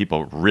inflation,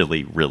 people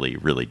really, really,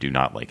 really do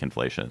not like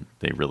inflation.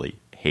 They really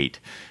hate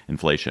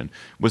inflation.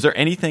 Was there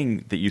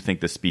anything that you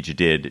think the speech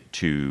did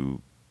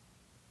to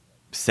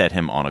set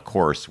him on a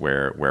course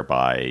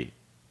whereby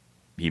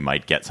he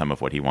might get some of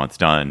what he wants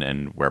done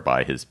and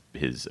whereby his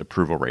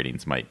approval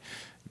ratings might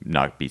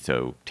not be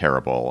so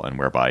terrible and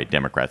whereby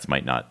Democrats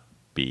might not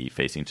be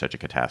facing such a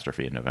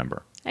catastrophe in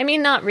November? I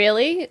mean, not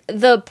really.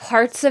 The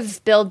parts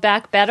of Build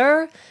Back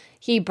Better,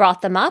 he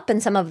brought them up,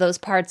 and some of those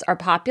parts are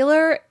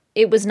popular.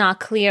 It was not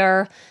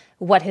clear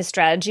what his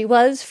strategy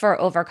was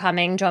for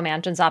overcoming Joe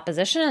Manchin's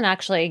opposition and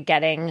actually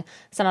getting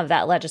some of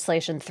that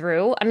legislation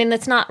through. I mean,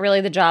 that's not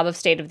really the job of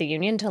State of the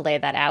Union to lay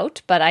that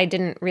out, but I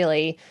didn't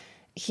really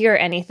hear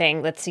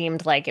anything that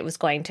seemed like it was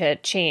going to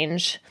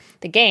change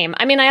the game.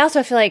 I mean, I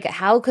also feel like,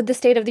 how could the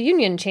State of the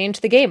Union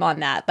change the game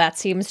on that? That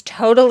seems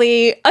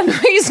totally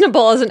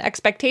unreasonable as an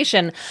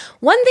expectation.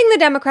 One thing the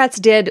Democrats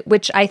did,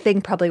 which I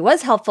think probably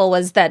was helpful,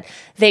 was that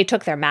they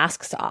took their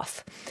masks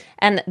off.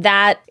 And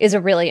that is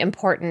a really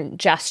important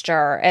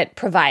gesture. It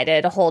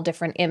provided a whole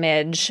different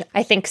image.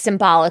 I think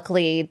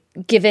symbolically,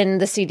 given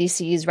the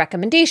CDC's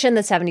recommendation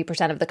that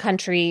 70% of the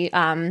country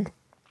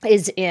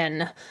is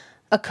in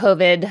a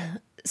COVID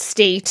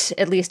state,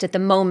 at least at the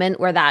moment,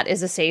 where that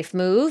is a safe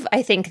move.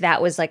 I think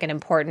that was like an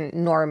important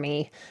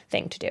normie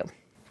thing to do.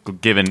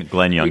 Given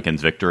Glenn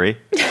Youngkin's victory,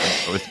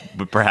 was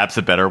perhaps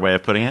a better way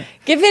of putting it.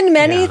 Given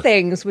many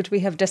things which we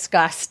have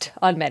discussed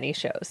on many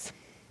shows.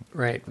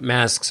 Right.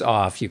 Masks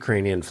off,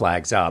 Ukrainian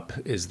flags up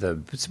was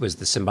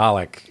the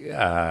symbolic.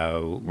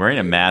 Wearing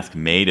a mask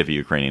made of a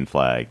Ukrainian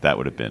flag, that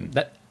would have been.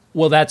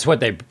 Well, that's what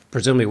they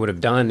presumably would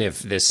have done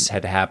if this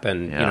had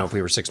happened, if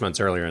we were 6 months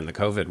earlier in the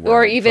COVID world.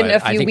 Or even a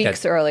few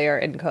weeks earlier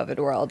in COVID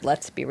world,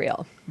 let's be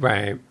real.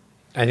 Right.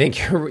 I think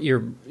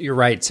you're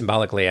right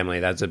symbolically, Emily.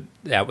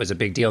 That was a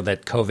big deal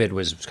that COVID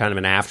was kind of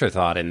an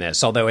afterthought in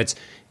this, although it's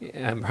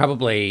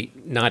probably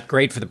not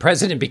great for the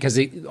president because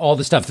all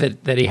the stuff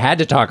that he had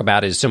to talk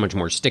about is so much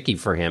more sticky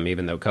for him,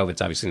 even though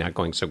COVID's obviously not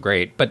going so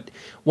great. But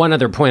one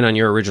other point on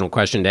your original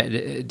question,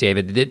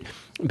 David, that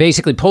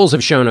basically polls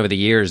have shown over the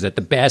years that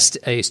the best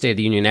a State of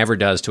the Union ever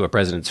does to a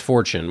president's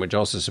fortune, which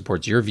also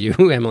supports your view,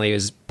 Emily,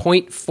 is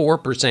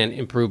 0.4%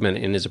 improvement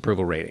in his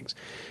approval ratings.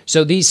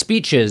 So these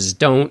speeches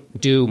don't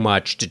do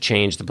much to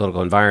change the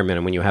political environment.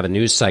 And when you have a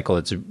news cycle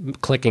that's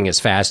clicking as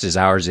fast as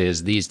ours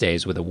is these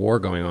days with a war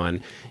going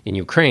on in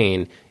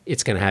Ukraine,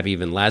 it's going to have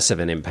even less of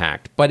an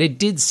impact. But it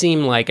did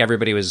seem like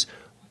everybody was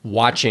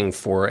watching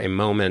for a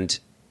moment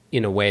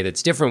in a way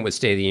that's different with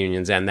State of the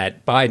Unions, and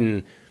that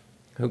Biden,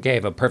 who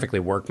gave a perfectly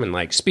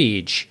workmanlike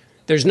speech,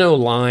 there's no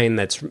line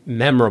that's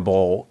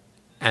memorable.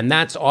 And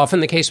that's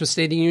often the case with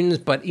State of the Unions.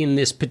 But in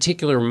this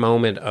particular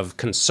moment of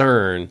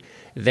concern,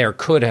 there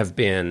could have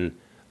been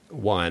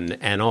one.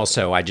 And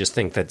also, I just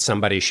think that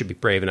somebody should be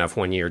brave enough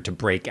one year to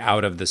break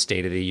out of the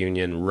State of the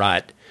Union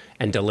rut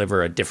and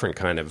deliver a different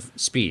kind of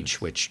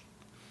speech, which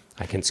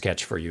I can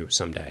sketch for you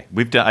someday.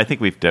 I think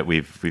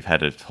we've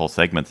had whole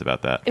segments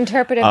about that.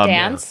 Interpretive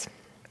dance.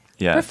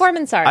 Yeah.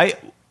 Performance art.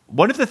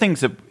 One of the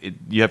things that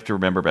you have to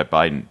remember about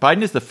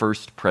Biden is the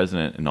first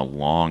president in a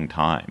long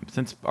time,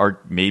 since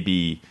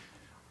maybe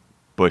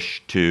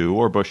Bush 2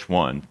 or Bush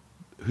 1,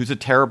 who's a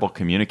terrible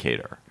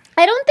communicator.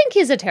 I don't think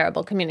he's a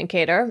terrible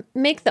communicator.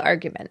 Make the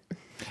argument.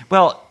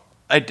 Well,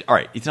 all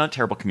right, he's not a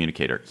terrible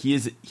communicator. He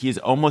is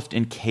almost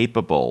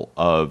incapable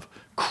of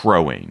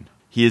crowing.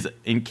 He is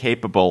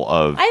incapable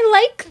of... I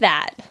like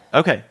that.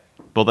 Okay.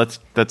 Well,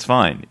 that's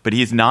fine. But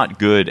he's not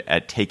good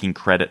at taking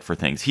credit for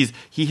things.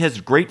 He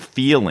has great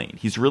feeling.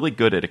 He's really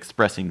good at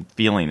expressing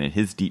feeling and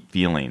his deep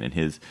feeling and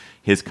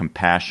his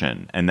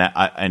compassion.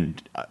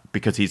 And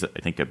because he's,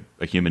 I think,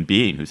 a human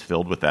being who's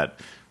filled with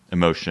that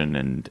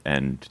emotion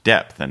and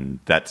depth, and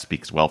that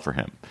speaks well for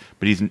him.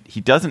 But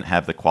he doesn't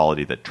have the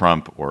quality that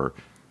Trump or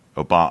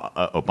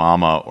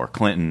Obama or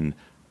Clinton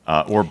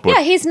or Bush.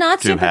 Yeah, he's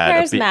not super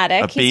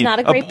charismatic. He's not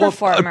a great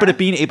performer. But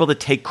being able to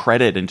take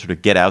credit and sort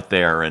of get out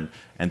there and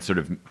sort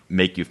of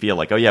make you feel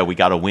like, oh yeah, we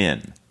got a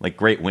win, like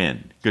great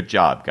win, good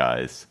job,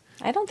 guys.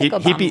 I don't think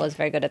Obama was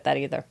very good at that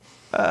either.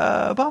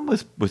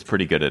 Obama was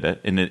pretty good at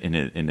it in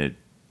a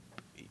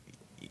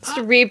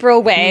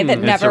cerebral way that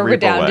never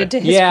redounded to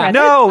his credit.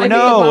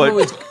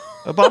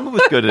 Obama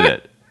was good at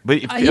it. But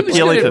he was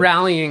good at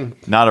rallying.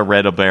 Not a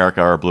red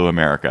America or a blue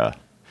America.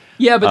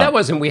 Yeah, but that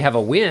wasn't we have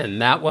a win.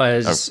 That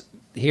was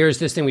here's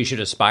this thing we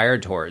should aspire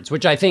towards,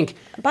 which I think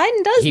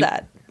Biden does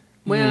that.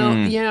 Well,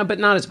 yeah, but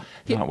not as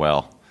not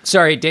well.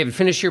 Sorry, David,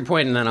 finish your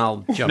point and then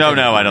I'll jump in.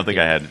 No, I don't think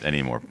I had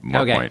any more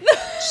point.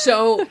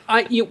 So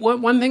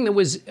one thing that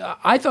was,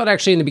 I thought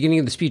actually in the beginning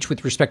of the speech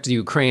with respect to the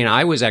Ukraine,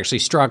 I was actually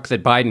struck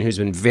that Biden, who's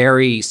been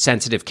very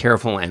sensitive,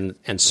 careful, and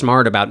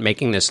smart about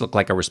making this look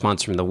like a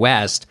response from the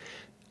West,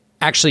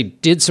 actually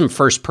did some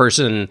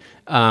first-person,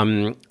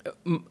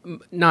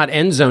 not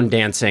end zone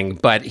dancing,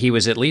 but he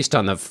was at least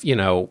on the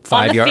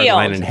 5-yard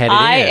line and headed in.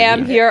 I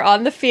am here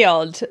on the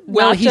field.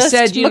 Well, he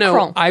said,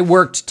 I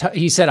worked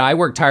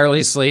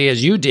tirelessly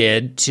as you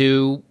did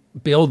to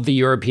build the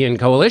European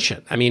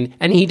coalition. I mean,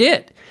 and he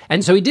did.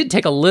 And so he did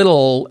take a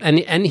little,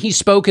 and he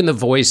spoke in the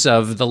voice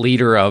of the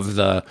leader of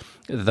the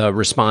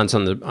response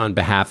on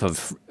behalf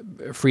of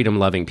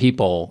freedom-loving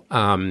people,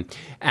 and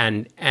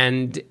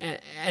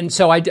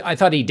so I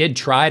thought he did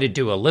try to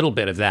do a little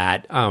bit of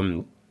that,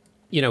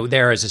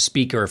 there as a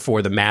speaker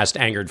for the massed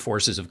angered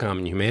forces of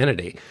common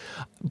humanity.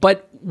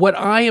 But what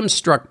I am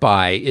struck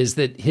by is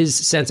that his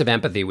sense of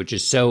empathy, which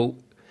is so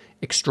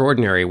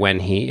extraordinary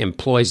when he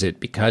employs it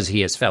because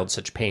he has felt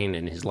such pain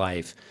in his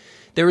life.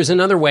 There is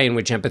another way in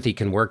which empathy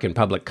can work in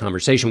public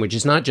conversation, which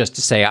is not just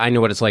to say, I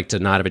know what it's like to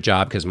not have a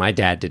job because my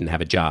dad didn't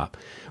have a job,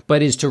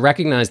 but is to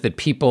recognize that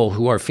people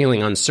who are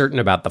feeling uncertain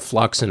about the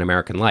flux in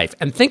American life,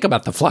 and think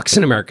about the flux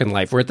in American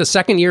life. We're at the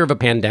second year of a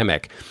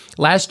pandemic.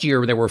 Last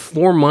year, there were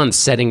 4 months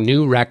setting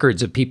new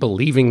records of people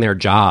leaving their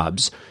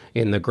jobs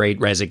in the Great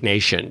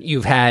Resignation.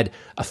 You've had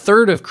a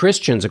third of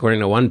Christians, according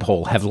to one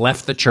poll, have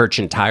left the church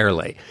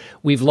entirely.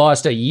 We've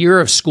lost a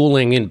year of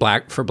schooling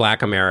for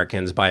Black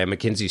Americans by a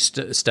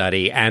McKinsey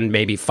study, and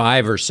maybe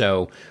 5 or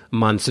so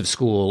months of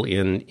school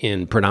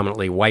in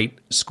predominantly white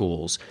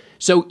schools.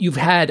 So you've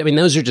had,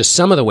 those are just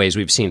some of the ways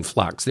we've seen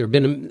flux. There have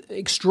been an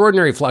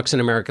extraordinary flux in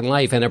American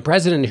life, and a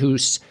president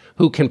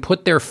who can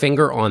put their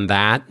finger on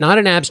that, not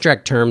in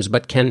abstract terms,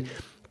 but can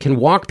can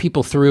walk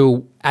people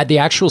through at the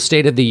actual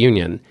State of the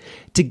Union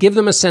to give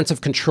them a sense of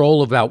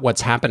control about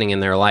what's happening in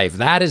their life.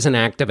 That is an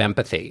act of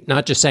empathy,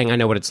 not just saying, I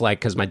know what it's like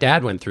because my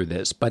dad went through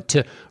this, but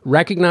to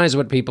recognize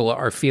what people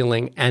are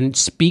feeling and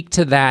speak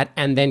to that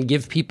and then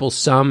give people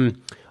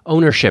some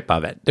ownership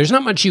of it. There's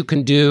not much you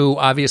can do,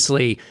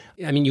 obviously.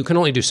 I mean, you can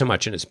only do so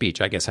much in a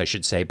speech, I guess I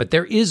should say. But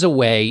there is a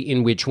way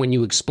in which when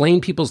you explain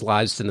people's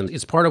lives to them,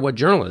 it's part of what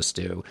journalists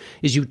do,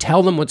 is you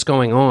tell them what's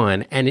going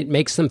on and it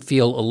makes them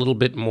feel a little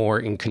bit more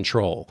in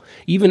control.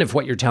 Even if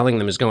what you're telling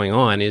them is going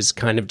on is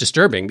kind of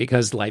disturbing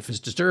because life is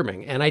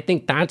disturbing. And I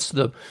think that's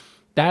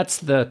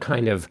the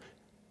kind of,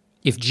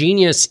 if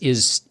genius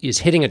is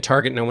hitting a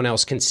target no one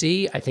else can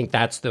see, I think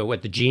that's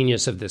what the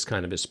genius of this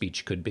kind of a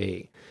speech could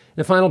be.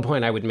 The final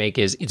point I would make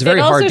is it's very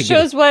hard to It also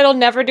shows why it'll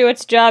never do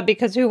its job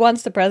because who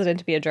wants the president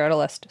to be a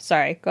journalist?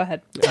 Sorry, go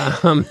ahead.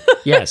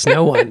 Yes,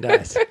 no one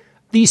does.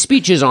 These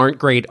speeches aren't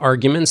great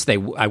arguments.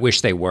 I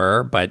wish they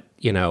were, but,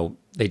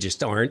 they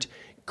just aren't.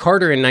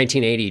 Carter in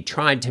 1980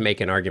 tried to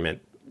make an argument.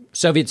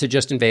 Soviets had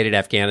just invaded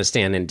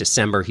Afghanistan in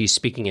December. He's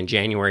speaking in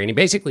January, and he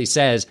basically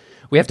says,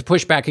 we have to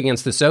push back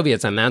against the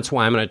Soviets, and that's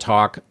why I'm going to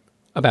talk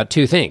about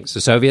two things, the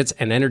Soviets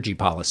and energy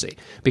policy,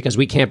 because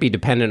we can't be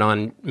dependent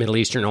on Middle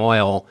Eastern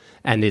oil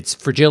and its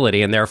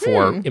fragility and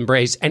therefore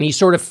embrace. And he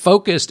sort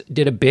of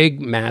did a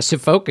big,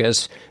 massive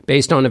focus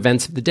based on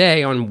events of the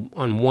day on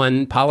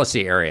one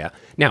policy area.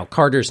 Now,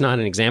 Carter's not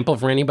an example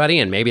for anybody,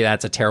 and maybe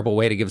that's a terrible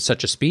way to give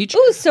such a speech.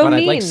 Ooh, so but mean.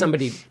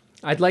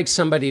 I'd like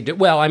somebody to,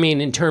 well, I mean,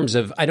 in terms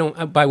of,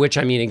 by which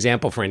I mean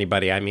example for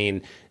anybody, I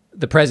mean,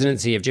 the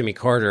presidency of Jimmy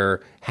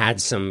Carter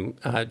had some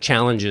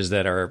challenges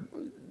that are,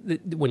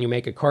 when you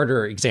make a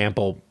Carter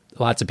example,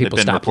 lots of people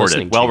stop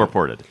listening to you. Well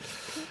reported.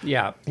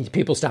 Yeah,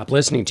 people stop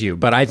listening to you.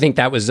 But I think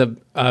that was an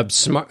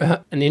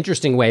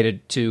interesting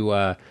way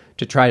to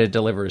try to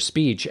deliver a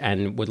speech,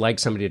 and would like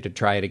somebody to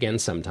try it again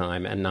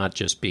sometime and not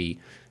just be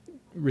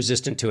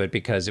resistant to it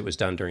because it was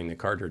done during the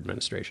Carter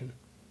administration.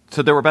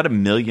 So there were about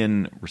 1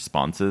 million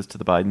responses to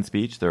the Biden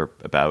speech. There are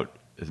about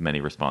as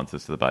many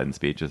responses to the Biden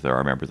speech as there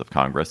are members of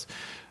Congress.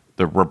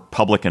 The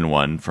Republican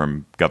one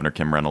from Governor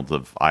Kim Reynolds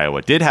of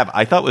Iowa did have,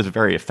 I thought, was a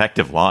very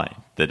effective line,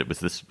 that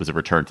this was a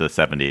return to the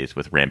 70s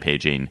with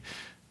rampaging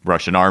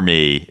Russian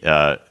army,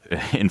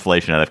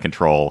 inflation out of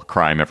control,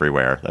 crime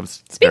everywhere. That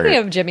was Speaking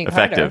of Jimmy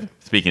effective. Carter.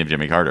 Speaking of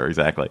Jimmy Carter,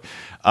 exactly.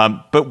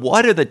 But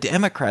what are the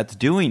Democrats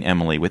doing,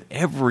 Emily, with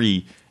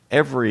every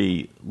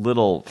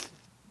little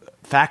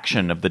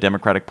faction of the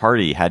Democratic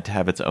Party had to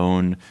have its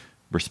own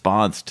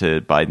response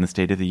to Biden's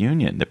State of the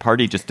Union? The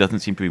party just doesn't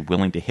seem to be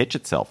willing to hitch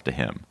itself to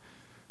him.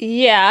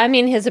 Yeah, I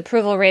mean, his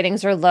approval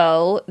ratings are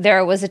low.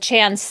 There was a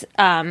chance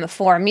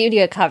for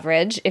media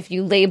coverage. If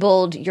you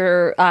labeled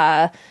your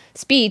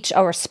speech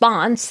a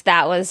response,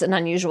 that was an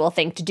unusual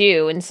thing to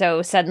do. And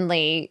so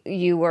suddenly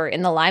you were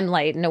in the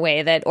limelight in a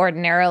way that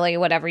ordinarily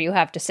whatever you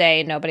have to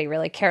say, nobody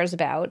really cares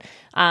about.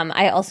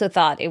 I also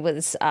thought it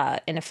was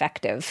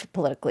ineffective,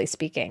 politically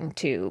speaking,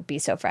 to be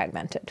so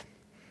fragmented.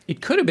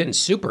 It could have been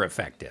super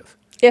effective.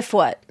 If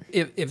what?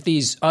 If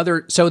these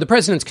other... So the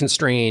president's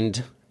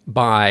constrained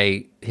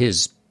by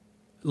his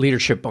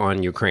leadership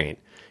on Ukraine.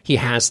 He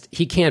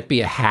can't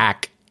be a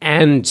hack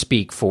and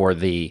speak for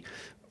the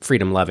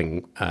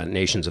freedom-loving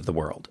nations of the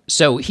world.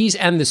 So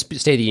and the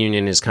State of the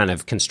Union is kind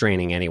of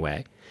constraining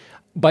anyway.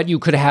 But you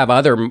could have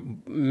other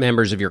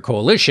members of your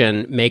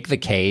coalition make the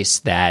case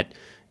that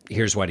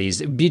here's what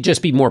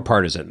just be more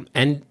partisan.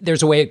 And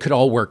there's a way it could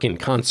all work in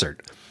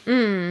concert.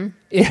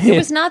 It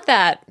was not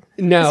that,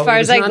 no, as far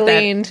as I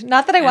gleaned.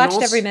 Not that I watched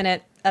also, every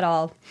minute at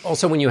all.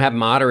 Also, when you have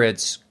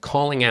moderates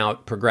calling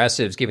out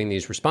progressives giving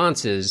these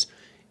responses,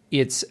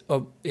 it's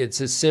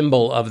a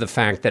symbol of the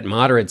fact that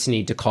moderates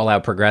need to call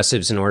out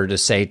progressives in order to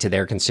say to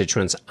their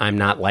constituents, I'm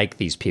not like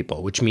these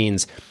people, which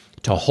means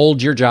to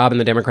hold your job in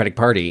the Democratic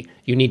Party,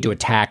 you need to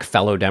attack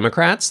fellow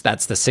Democrats.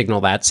 That's the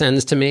signal that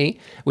sends to me,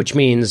 which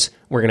means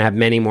we're going to have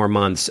many more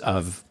months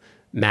of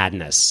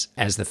madness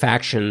as the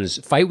factions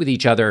fight with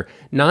each other,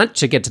 not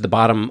to get to the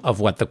bottom of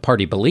what the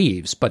party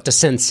believes, but to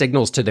send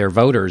signals to their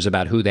voters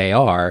about who they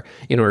are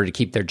in order to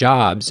keep their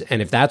jobs.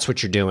 And if that's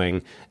what you're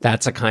doing,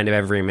 that's a kind of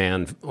every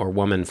man or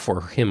woman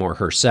for him or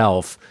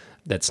herself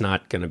that's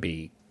not going to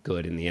be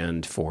good in the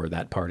end for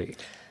that party.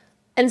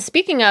 And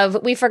speaking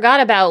of, we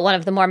forgot about one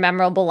of the more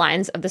memorable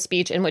lines of the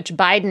speech in which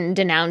Biden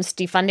denounced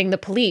defunding the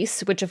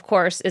police, which, of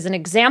course, is an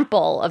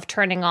example of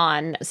turning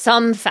on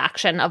some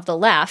faction of the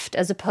left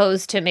as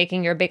opposed to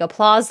making your big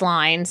applause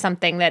line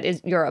something that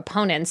is your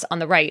opponents on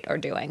the right are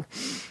doing.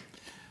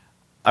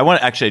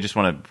 I just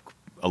want to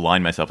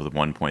align myself with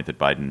one point that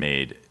Biden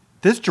made.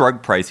 This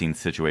drug pricing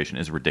situation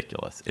is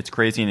ridiculous. It's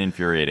crazy and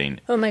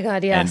infuriating. Oh, my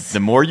God, yes. And the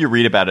more you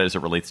read about it as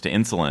it relates to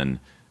insulin,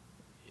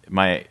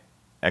 my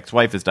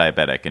ex-wife is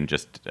diabetic, and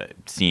just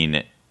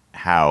seeing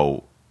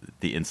how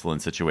the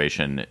insulin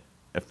situation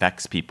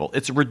affects people.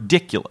 It's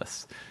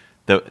ridiculous,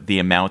 the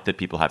amount that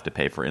people have to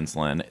pay for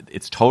insulin.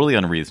 It's totally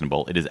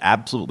unreasonable. It is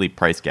absolutely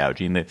price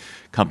gouging. The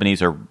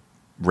companies are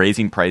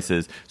raising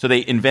prices. So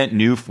they invent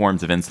new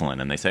forms of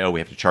insulin, and they say, oh, we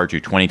have to charge you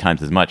 20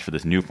 times as much for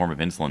this new form of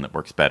insulin that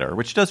works better,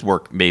 which does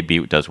work. Maybe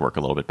it does work a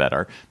little bit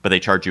better, but they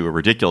charge you a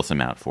ridiculous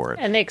amount for it.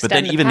 And they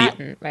extend the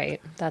patent, right?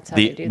 That's how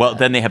they do Well, that.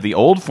 then they have the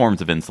old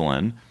forms of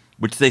insulin,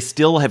 which they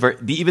still have.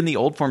 Even the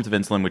old forms of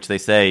insulin, which they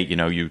say,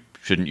 you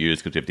shouldn't use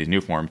because we have these new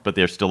forms, but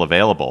they're still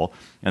available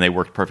and they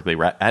work perfectly.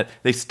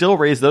 They still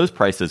raise those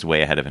prices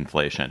way ahead of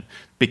inflation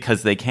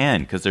because they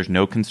can, because there's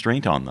no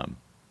constraint on them.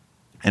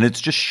 And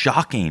it's just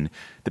shocking.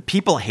 The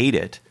people hate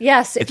it.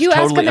 Yes, if It's you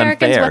ask totally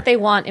Americans unfair. what they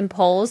want in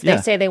polls, they Yeah.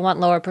 say they want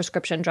lower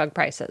prescription drug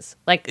prices.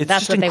 Like, It's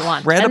that's just what they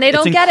want. incredible. And they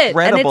don't It's get it. And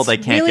incredible it's they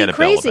can't really get a bill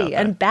crazy about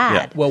and that.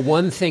 bad. Well,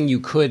 one thing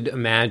you could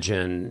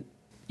imagine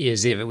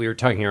is if we were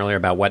talking earlier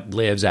about what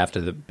lives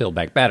after the Build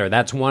Back Better,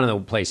 that's one of the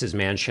places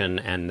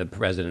Manchin and the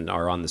president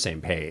are on the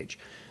same page.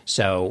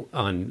 So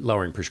on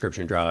lowering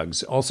prescription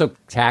drugs, also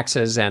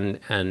taxes, and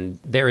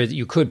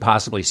you could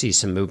possibly see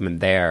some movement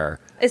there.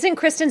 Isn't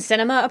Kristen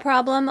Sinema a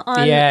problem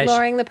on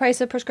lowering the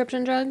price of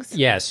prescription drugs?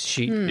 Yes,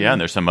 she. Yeah,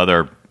 and there's some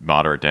other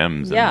moderate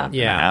Dems in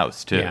the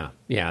House too.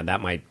 Yeah,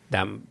 that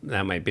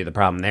might be the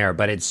problem there.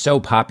 But it's so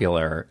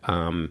popular,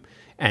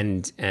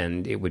 and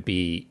it would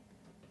be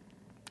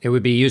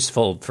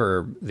useful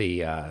for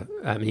the.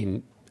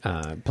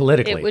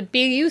 Politically, It would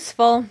be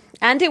useful,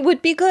 and it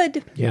would be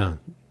good. Yeah.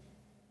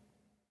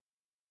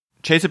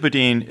 Chesa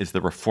Boudin is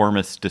the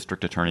reformist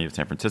district attorney of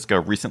San Francisco,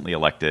 recently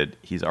elected.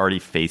 He's already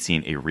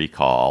facing a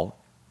recall,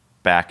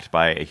 backed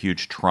by a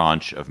huge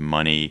tranche of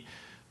money,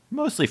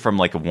 mostly from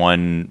like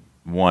one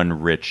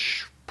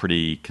rich,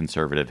 pretty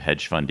conservative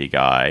hedge fundy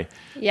guy.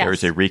 Yes.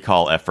 There's a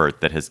recall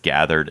effort that has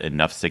gathered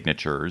enough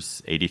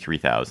signatures,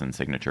 83,000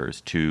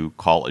 signatures, to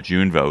call a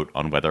June vote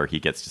on whether he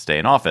gets to stay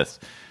in office.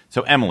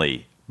 So,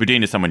 Emily,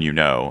 Boudin is someone you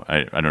know.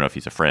 I don't know if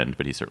he's a friend,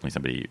 but he's certainly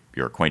somebody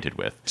you're acquainted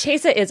with.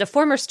 Chesa is a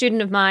former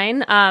student of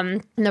mine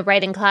in the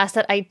writing class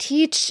that I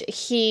teach.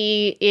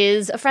 He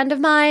is a friend of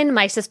mine.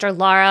 My sister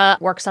Laura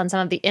works on some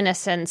of the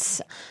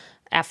Innocence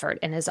effort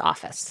in his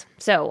office.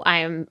 So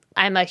I'm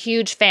a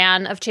huge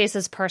fan of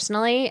Chesa's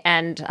personally,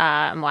 and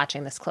I'm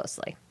watching this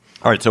closely.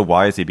 All right, so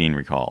why is he being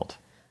recalled?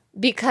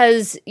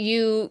 Because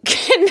you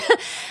can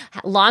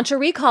launch a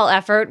recall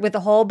effort with a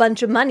whole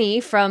bunch of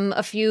money from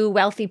a few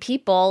wealthy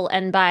people,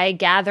 and by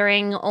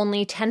gathering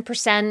only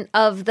 10%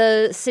 of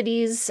the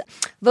city's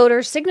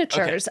voter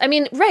signatures. Okay. I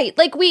mean, right,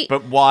 like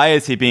But why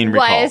is he being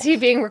recalled? Why is he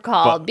being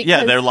recalled?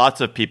 Because there are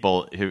lots of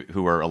people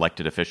who are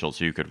elected officials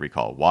who you could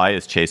recall. Why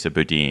is Chesa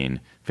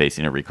Boudin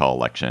facing a recall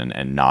election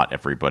and not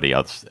everybody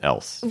else?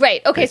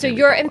 Right. Okay, so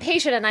you're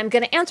impatient, and I'm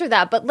going to answer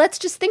that. But let's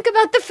just think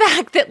about the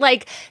fact that,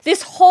 like,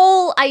 this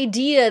whole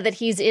idea that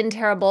he's in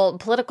terrible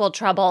political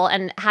trouble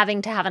and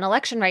having to have an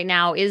election right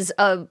now is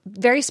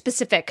very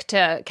specific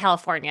to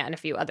California and a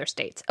few other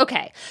states.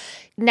 Okay,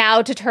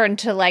 now to turn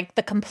to, like,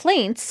 the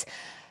complaints.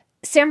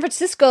 San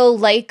Francisco,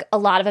 like a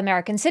lot of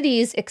American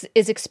cities,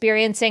 is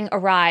experiencing a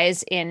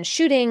rise in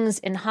shootings,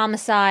 in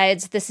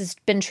homicides. This has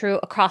been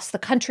true across the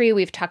country.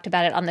 We've talked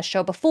about it on the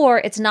show before.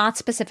 It's not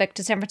specific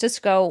to San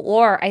Francisco,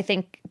 or I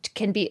think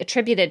can be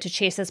attributed to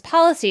Chesa's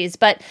policies,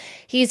 but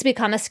he's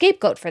become a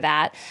scapegoat for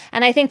that.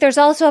 And I think there's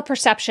also a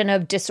perception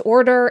of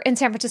disorder in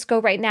San Francisco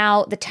right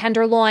now. The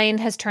Tenderloin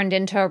has turned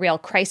into a real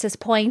crisis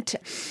point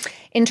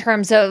in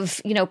terms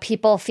of,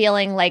 people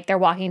feeling like they're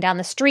walking down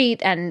the street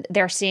and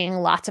they're seeing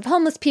lots of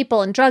homeless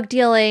people and drug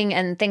dealing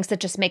and things that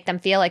just make them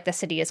feel like the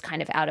city is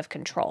kind of out of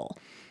control.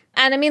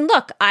 And I mean,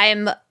 look,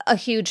 I'm a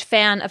huge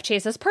fan of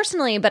Chesa's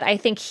personally, but I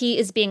think he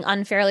is being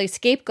unfairly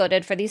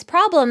scapegoated for these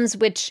problems,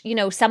 which,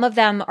 some of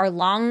them are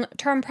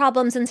long-term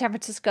problems in San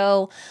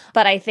Francisco.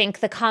 But I think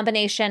the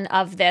combination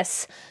of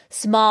this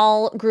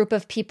small group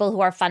of people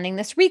who are funding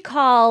this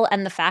recall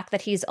and the fact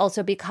that he's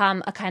also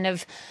become a kind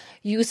of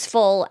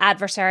useful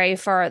adversary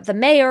for the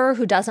mayor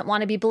who doesn't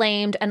want to be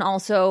blamed, and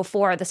also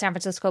for the San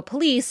Francisco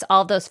police,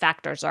 all of those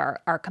factors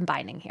are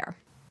combining here.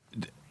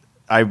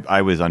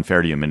 I was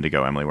unfair to you a minute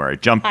ago, Emily, where I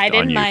jumped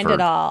on you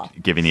for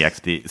giving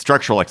the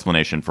structural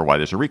explanation for why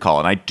there's a recall.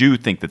 And I do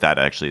think that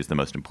actually is the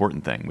most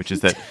important thing, which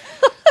is that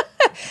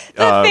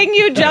the thing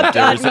you jumped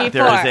on me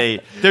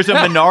for. There's a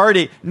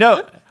minority.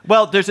 No,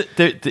 well,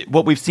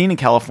 what we've seen in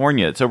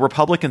California. So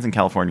Republicans in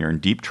California are in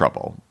deep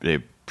trouble.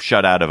 They're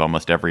shut out of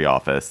almost every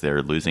office.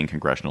 They're losing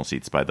congressional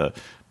seats by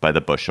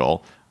the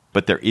bushel.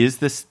 But there is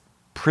this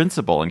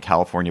principle in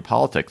California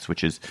politics,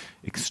 which is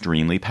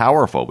extremely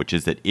powerful, which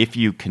is that if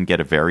you can get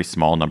a very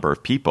small number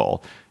of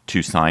people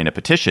to sign a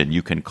petition,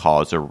 you can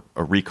cause a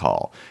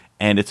recall.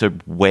 And it's a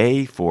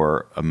way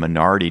for a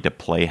minority to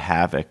play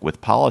havoc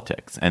with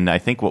politics. And I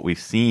think what we've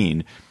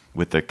seen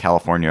with the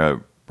California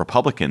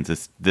Republicans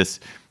is this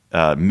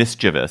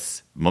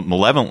mischievous,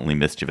 malevolently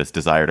mischievous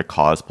desire to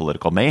cause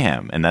political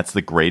mayhem. And that's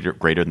the greater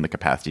than the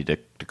capacity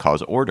to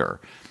cause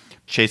order.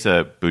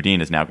 Chesa Boudin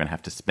is now going to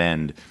have to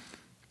spend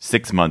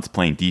 6 months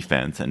playing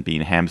defense and being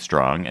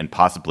hamstrung and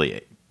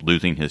possibly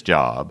losing his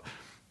job.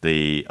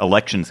 The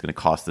election is going to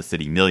cost the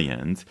city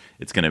millions.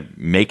 It's going to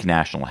make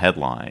national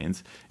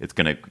headlines. It's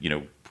going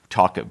to,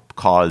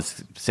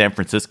 cause San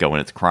Francisco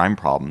and its crime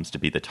problems to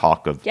be the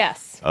talk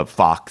of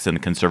Fox and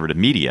the conservative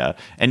media,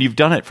 and you've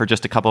done it for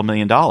just a couple $1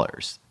 million.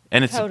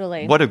 And it's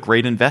what a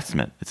great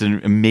investment. It's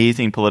an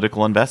amazing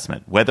political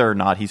investment, whether or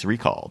not he's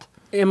recalled.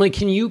 Emily,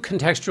 can you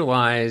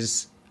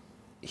contextualize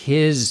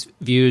his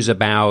views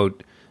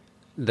about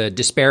the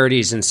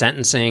disparities in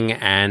sentencing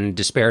and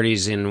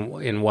disparities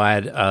in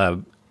what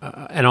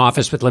an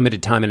office with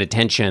limited time and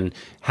attention,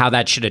 how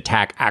that should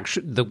attack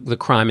the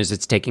crime as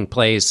it's taking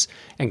place,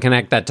 and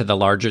connect that to the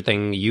larger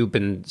thing you've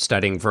been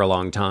studying for a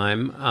long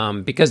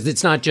time? Because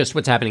it's not just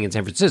what's happening in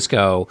San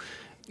Francisco.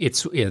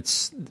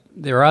 It's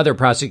there are other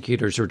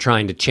prosecutors who are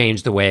trying to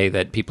change the way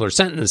that people are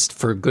sentenced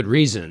for good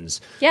reasons.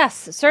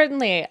 Yes,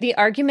 certainly. The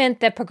argument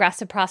that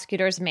progressive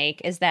prosecutors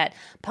make is that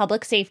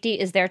public safety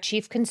is their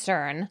chief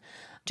concern,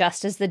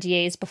 just as the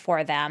DAs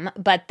before them,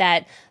 but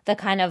that the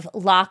kind of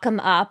lock 'em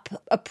up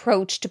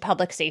approach to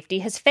public safety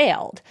has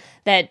failed.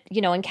 That,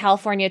 in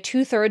California,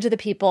 2/3 of the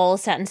people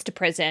sentenced to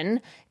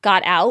prison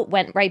got out,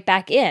 went right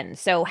back in.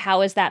 So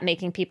how is that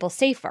making people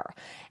safer?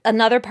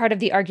 Another part of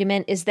the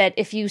argument is that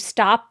if you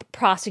stop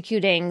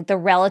prosecuting the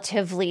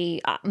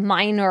relatively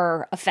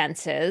minor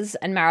offenses,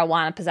 and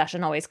marijuana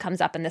possession always comes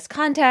up in this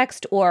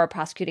context, or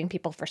prosecuting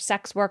people for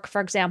sex work,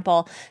 for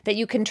example, that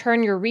you can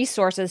turn your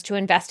resources to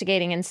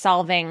investigating and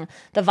solving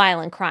the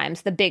violent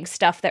crimes, the big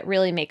stuff that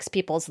really makes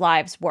people's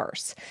lives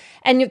worse.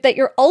 And that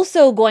you're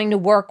also going to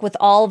work with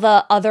all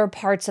the other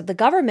parts of the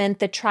government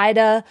that try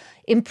to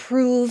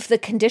improve the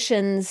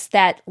conditions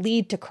that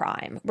lead to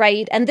crime,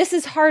 right? And this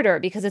is harder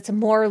because it's a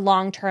more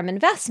long-term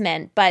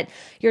investment, but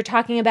you're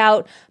talking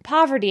about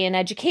poverty and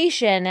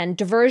education and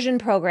diversion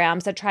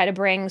programs that try to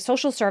bring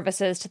social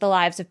services to the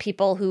lives of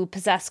people who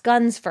possess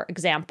guns, for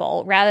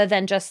example, rather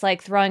than just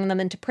like throwing them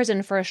into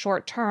prison for a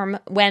short term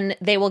when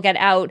they will get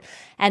out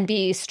and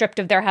be stripped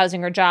of their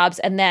housing or jobs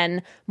and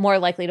then more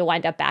likely to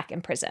wind up back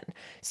in prison.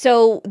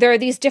 So there are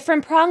these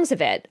different prongs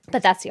of it,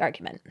 but that's the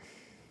argument.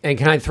 And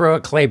can I throw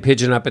a clay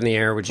pigeon up in the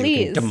air, which Please.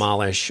 You can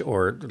demolish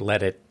or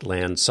let it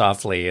land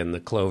softly in the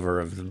clover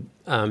of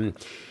the...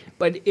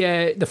 But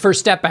the First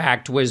Step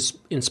Act was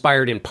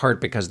inspired in part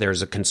because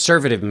there's a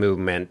conservative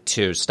movement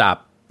to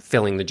stop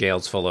filling the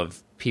jails full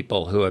of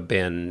people who have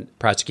been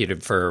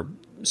prosecuted for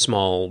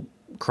small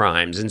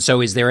crimes. And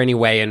so is there any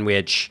way in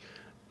which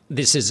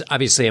this is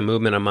obviously a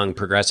movement among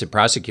progressive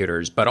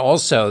prosecutors, but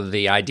also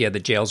the idea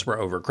that jails were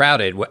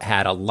overcrowded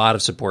had a lot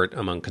of support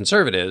among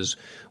conservatives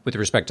with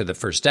respect to the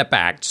First Step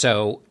Act.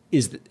 So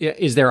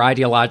is there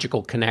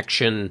ideological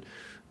connection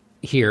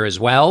here as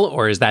well,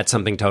 or is that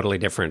something totally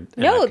different?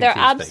 No, there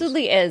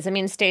absolutely is. I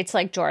mean, states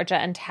like Georgia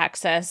and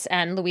Texas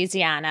and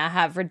Louisiana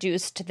have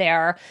reduced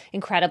their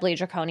incredibly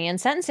draconian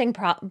sentencing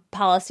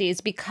policies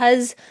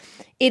because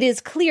it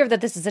is clear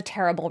that this is a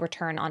terrible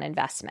return on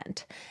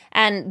investment.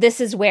 And this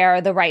is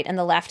where the right and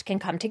the left can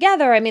come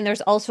together. I mean,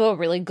 there's also a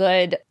really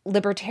good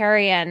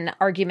libertarian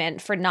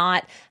argument for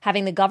not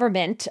having the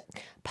government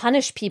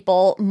punish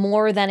people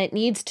more than it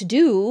needs to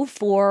do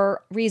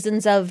for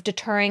reasons of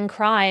deterring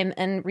crime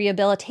and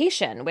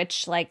rehabilitation,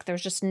 which,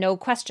 there's just no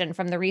question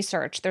from the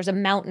research. There's a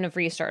mountain of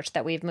research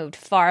that we've moved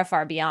far,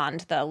 far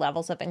beyond the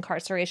levels of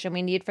incarceration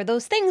we need for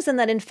those things, and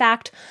that, in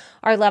fact,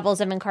 our levels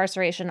of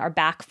incarceration are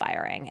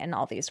backfiring in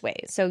all these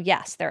ways. So,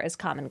 yes, there is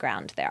common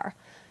ground there.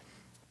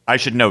 I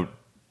should note,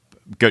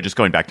 just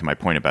going back to my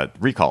point about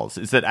recalls,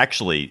 is that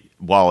actually,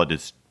 while it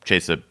is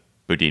Chesa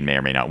Boudin may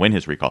or may not win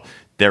his recall,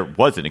 there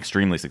was an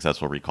extremely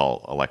successful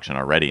recall election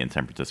already in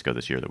San Francisco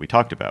this year that we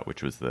talked about,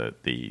 which was the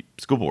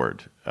school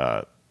board.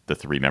 The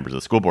 3 members of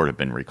the school board have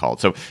been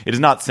recalled. So it is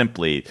not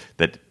simply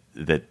that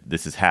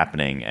this is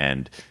happening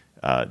and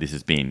this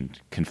is being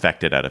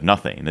confected out of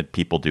nothing, that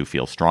people do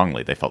feel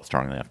strongly. They felt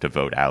strongly enough to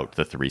vote out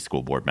the 3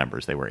 school board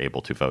members they were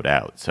able to vote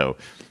out. So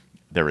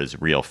there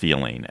is real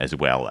feeling as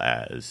well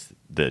as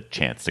the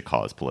chance to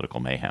cause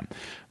political mayhem.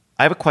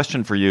 I have a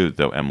question for you,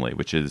 though, Emily,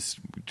 which is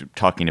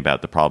talking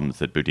about the problems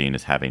that Boudin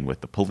is having with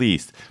the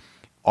police.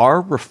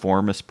 Are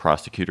reformist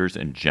prosecutors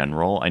in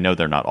general, I know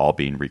they're not all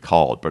being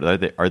recalled, but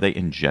are they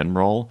in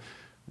general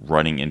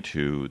running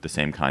into the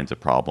same kinds of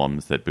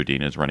problems that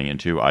Boudin is running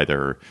into,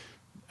 either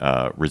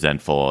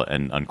resentful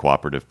and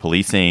uncooperative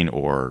policing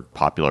or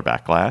popular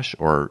backlash,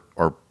 or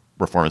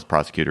reformist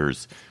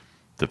prosecutors,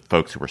 the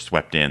folks who were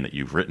swept in that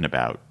you've written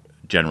about,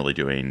 generally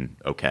doing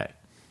okay?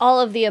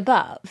 All of the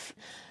above.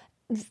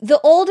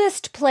 The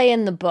oldest play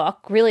in the book,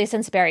 really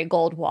since Barry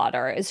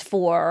Goldwater, is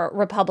for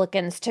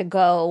Republicans to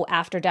go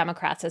after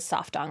Democrats as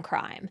soft on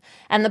crime.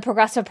 And the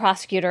progressive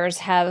prosecutors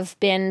have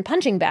been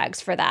punching bags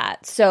for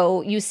that.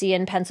 So you see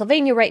in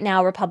Pennsylvania right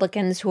now,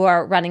 Republicans who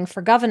are running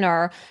for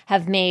governor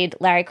have made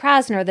Larry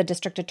Krasner, the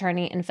district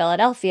attorney in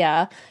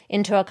Philadelphia,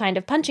 into a kind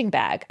of punching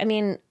bag. I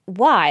mean,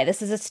 why?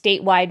 This is a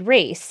statewide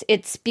race.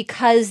 It's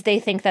because they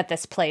think that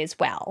this plays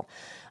well.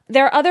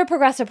 there are other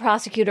progressive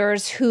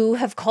prosecutors who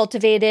have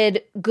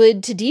cultivated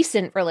good to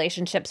decent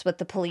relationships with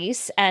the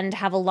police and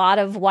have a lot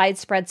of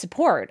widespread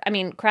support. I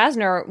mean,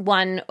 Krasner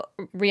won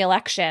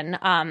re-election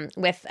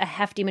with a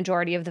hefty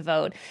majority of the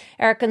vote.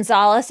 Eric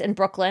Gonzalez in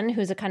Brooklyn,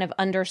 who's a kind of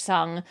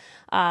undersung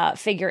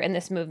figure in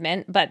this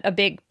movement, but a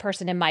big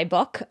person in my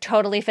book,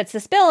 totally fits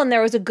this bill. And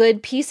there was a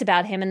good piece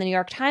about him in the New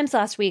York Times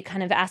last week,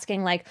 kind of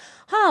asking like,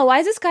 why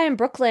is this guy in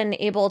Brooklyn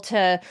able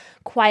to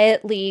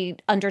quietly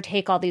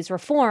undertake all these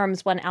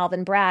reforms when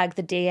Alvin Bragg,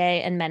 the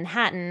DA in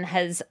Manhattan,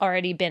 has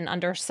already been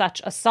under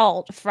such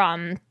assault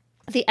from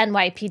the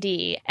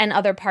NYPD and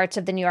other parts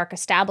of the New York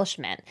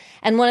establishment.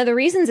 And one of the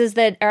reasons is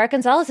that Eric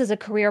Gonzalez is a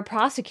career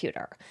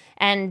prosecutor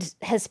and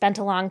has spent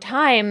a long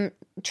time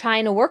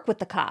trying to work with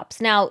the cops.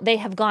 Now, they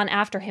have gone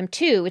after him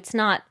too. It's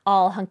not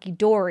all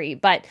hunky-dory,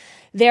 but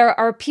there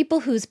are people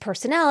whose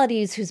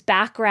personalities, whose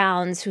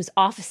backgrounds, whose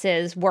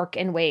offices work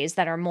in ways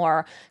that are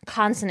more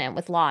consonant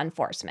with law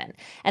enforcement.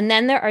 And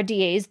then there are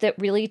DAs that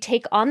really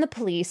take on the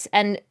police.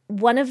 And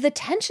one of the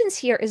tensions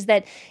here is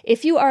that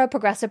if you are a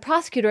progressive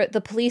prosecutor,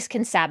 the police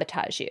can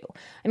sabotage you.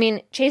 I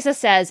mean, Chesa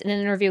says in an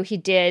interview he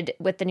did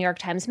with the New York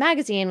Times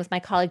Magazine with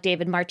my colleague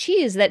David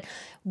Marchese that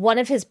one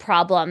of his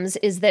problems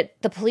is that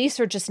the police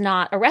are just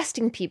not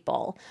arresting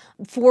people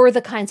for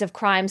the kinds of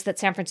crimes that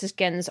San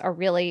Franciscans are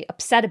really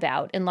upset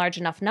about in large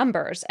enough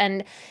numbers.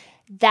 And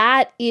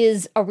that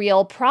is a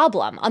real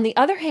problem. On the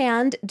other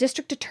hand,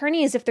 district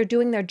attorneys, if they're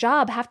doing their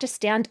job, have to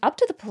stand up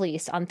to the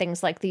police on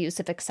things like the use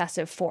of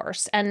excessive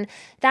force. And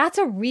that's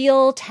a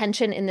real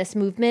tension in this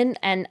movement.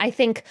 And I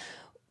think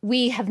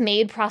we have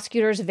made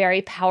prosecutors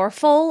very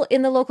powerful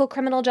in the local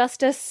criminal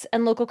justice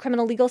and local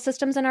criminal legal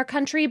systems in our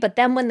country. But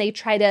then when they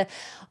try to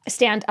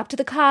stand up to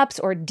the cops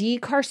or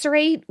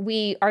decarcerate,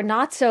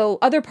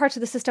 other parts of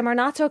the system are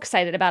not so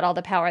excited about all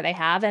the power they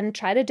have and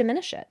try to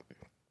diminish it.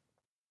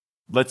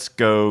 Let's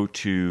go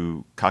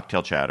to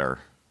cocktail chatter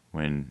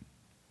when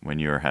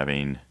you're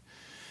having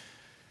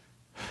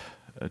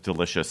a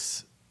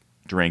delicious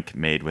drink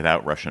made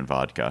without Russian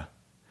vodka.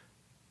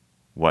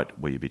 What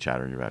will you be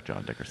chattering about,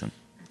 John Dickerson?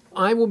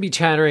 I will be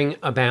chattering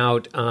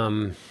about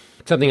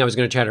something I was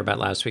going to chatter about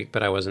last week,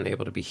 but I wasn't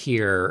able to be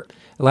here.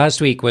 Last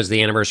week was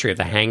the anniversary of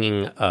the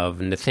hanging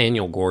of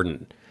Nathaniel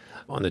Gordon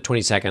on the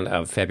 22nd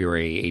of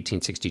February,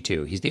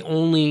 1862. He's the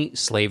only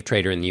slave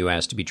trader in the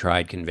U.S. to be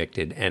tried,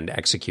 convicted, and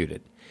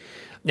executed.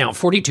 Now,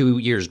 42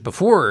 years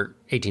before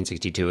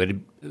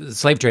 1862, the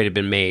slave trade had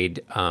been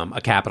made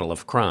a capital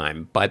of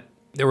crime, but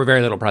there were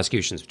very little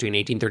prosecutions. Between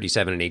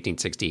 1837 and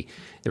 1860,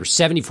 there were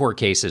 74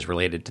 cases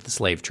related to the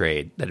slave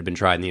trade that had been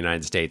tried in the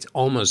United States.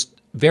 Almost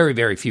very,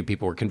 very few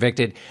people were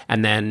convicted,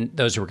 and then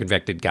those who were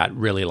convicted got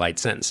really light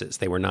sentences.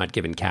 They were not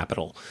given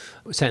capital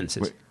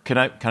sentences. Wait, can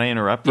I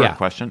interrupt for a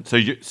question?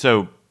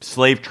 So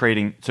slave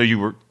trading. So you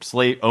were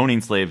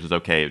owning slaves was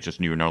okay. It's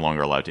just you were no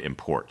longer allowed to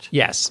import.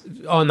 Yes,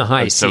 on the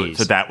high seas.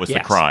 So that was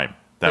the crime.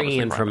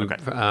 Bringing in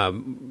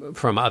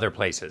from other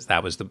places.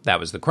 That was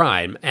the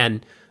crime,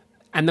 and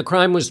the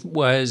crime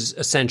was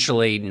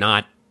essentially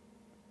not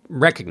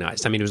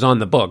recognized. I mean, it was on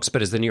the books,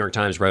 but as the New York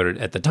Times wrote it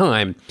at the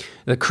time,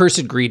 the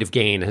cursed greed of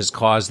gain has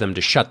caused them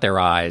to shut their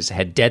eyes,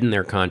 had deadened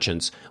their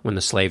conscience when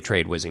the slave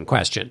trade was in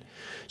question.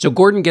 So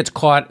Gordon gets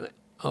caught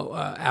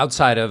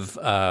outside of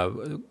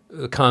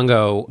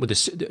Congo with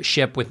a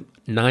ship with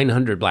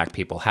 900 black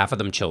people, half of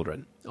them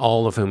children,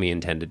 all of whom he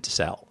intended to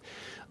sell.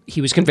 He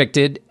was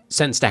convicted,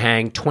 sentenced to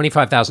hang.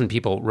 25,000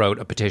 people wrote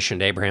a petition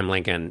to Abraham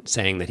Lincoln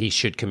saying that he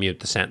should commute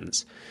the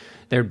sentence.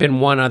 There had been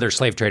one other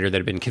slave trader that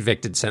had been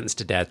convicted, sentenced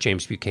to death.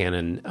 James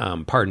Buchanan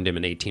pardoned him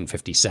in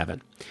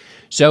 1857.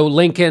 So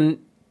Lincoln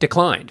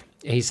declined.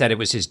 He said it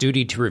was his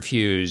duty to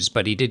refuse,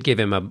 but he did give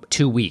him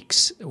 2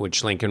 weeks,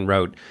 which Lincoln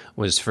wrote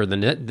was for the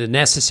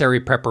necessary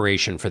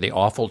preparation for the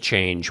awful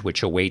change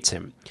which awaits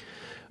him.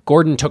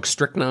 Gordon took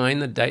strychnine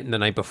the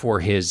night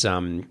before his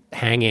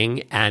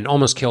hanging and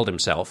almost killed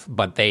himself,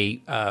 but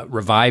they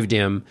revived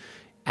him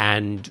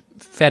and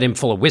fed him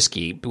full of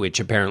whiskey,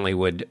 which apparently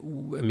would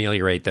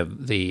ameliorate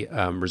the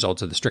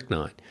results of the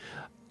strychnine,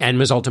 and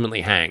was ultimately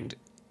hanged.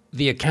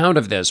 The account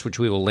of this, which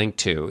we will link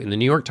to in the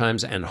New York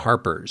Times and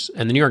Harper's,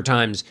 and the New York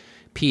Times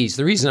piece,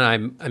 the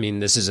reason I mean,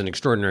 this is an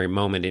extraordinary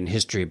moment in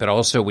history, but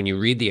also when you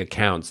read the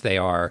accounts, they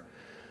are,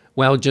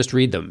 well, just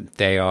read them.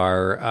 They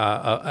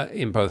are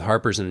in both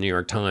Harper's and the New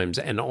York Times,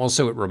 and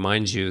also it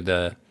reminds you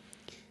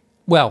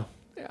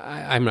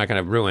I'm not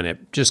going to ruin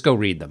it. Just go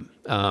read them.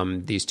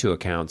 These two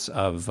accounts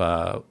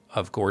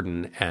of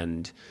Gordon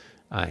and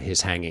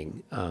his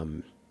hanging.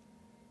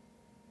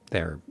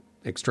 They're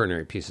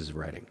extraordinary pieces of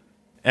writing.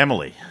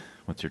 Emily,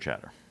 what's your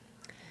chatter?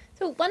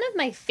 So one of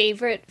my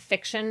favorite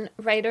fiction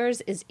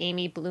writers is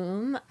Amy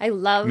Bloom. I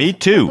love Me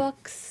too. Her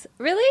books.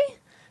 Really?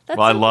 That's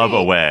I love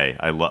Away.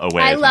 I love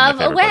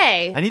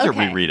Away. Books. I need to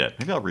reread it.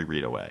 Maybe I'll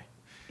reread Away.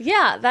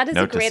 Yeah, that is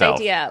Note a great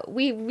idea.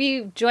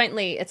 We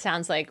jointly, it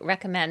sounds like,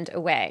 recommend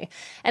Away.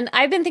 And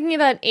I've been thinking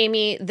about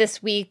Amy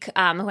this week,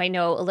 who I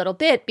know a little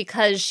bit,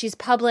 because she's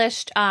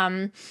published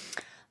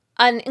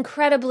an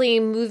incredibly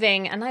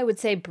moving and I would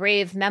say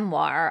brave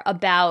memoir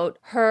about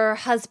her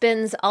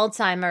husband's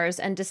Alzheimer's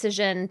and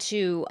decision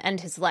to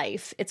end his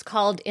life. It's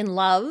called In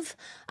Love.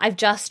 I've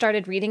just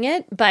started reading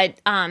it,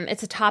 but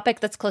it's a topic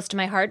that's close to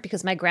my heart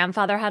because my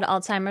grandfather had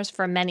Alzheimer's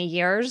for many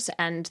years,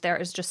 and there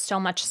is just so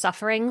much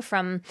suffering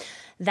from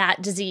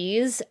that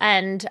disease.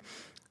 And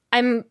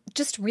I'm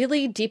just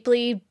really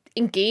deeply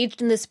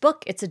engaged in this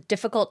book. It's a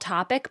difficult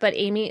topic, but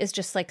Amy is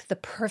just like the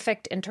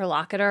perfect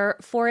interlocutor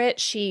for it.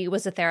 She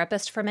was a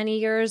therapist for many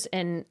years,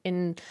 and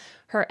in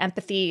her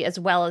empathy as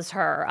well as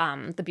her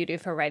the beauty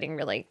of her writing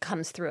really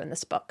comes through in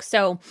this book.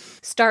 So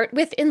start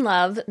with In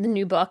Love, the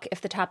new book,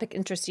 if the topic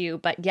interests you.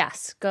 But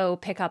yes, go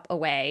pick up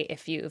Away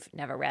if you've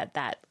never read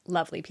that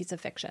lovely piece of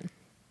fiction.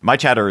 My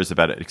chatter is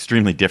about an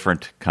extremely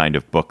different kind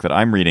of book that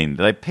I'm reading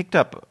that I picked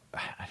up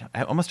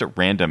almost at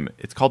random.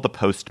 It's called The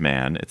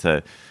Postman. It's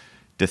a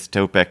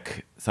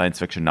dystopic science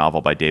fiction novel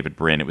by David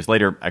Brin. It was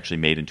later actually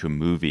made into a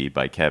movie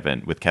with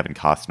Kevin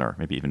Costner,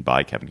 maybe even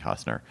by Kevin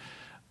Costner.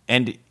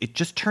 And it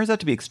just turns out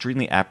to be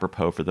extremely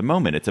apropos for the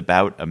moment. It's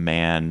about a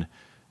man,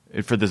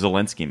 for the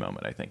Zelensky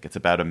moment, I think. It's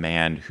about a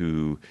man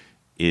who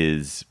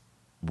is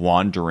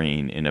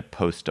wandering in a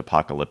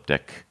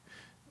post-apocalyptic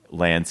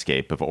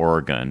landscape of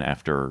Oregon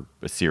after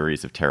a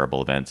series of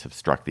terrible events have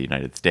struck the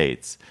United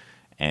States.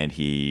 And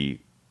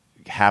he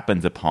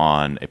happens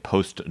upon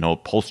an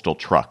old postal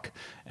truck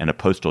and a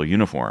postal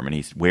uniform, and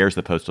he wears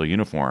the postal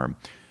uniform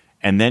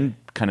and then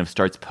kind of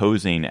starts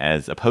posing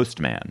as a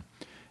postman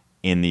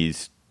in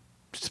these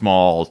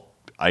small,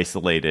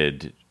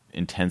 isolated,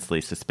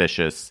 intensely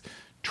suspicious,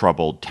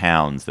 troubled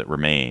towns that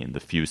remain, the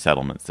few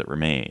settlements that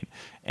remain.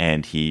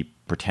 And he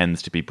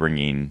pretends to be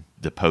bringing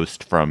the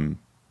post from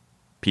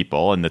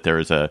people, and that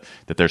there's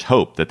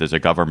hope, that there's a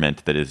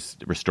government that is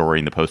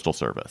restoring the postal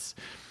service.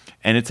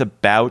 And it's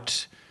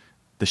about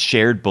the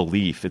shared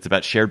belief. It's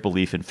about shared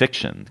belief in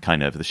fiction,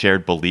 kind of the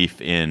shared belief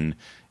in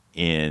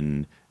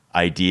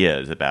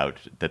ideas about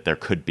that there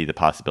could be the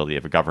possibility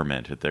of a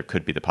government, that there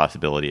could be the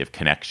possibility of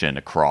connection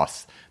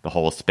across the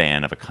whole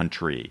span of a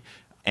country.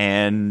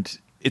 And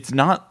it's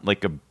not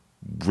like a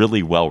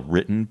really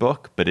well-written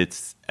book, but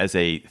it's, as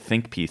a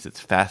think piece, it's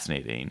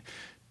fascinating.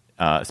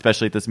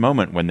 Especially at this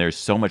moment when there's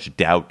so much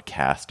doubt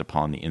cast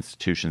upon the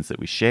institutions that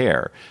we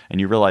share. And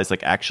you realize,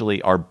 like,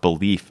 actually our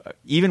belief,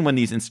 even when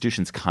these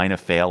institutions kind of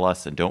fail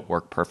us and don't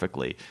work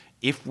perfectly,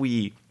 if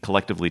we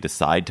collectively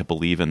decide to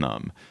believe in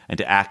them and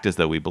to act as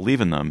though we believe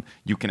in them,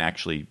 you can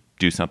actually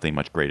do something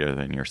much greater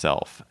than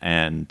yourself.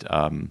 And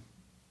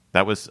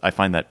I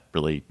find that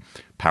really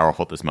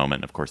powerful at this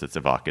moment. Of course, it's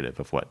evocative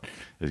of what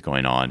is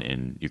going on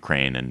in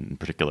Ukraine, and in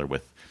particular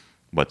with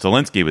what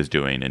Zelensky was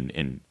doing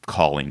in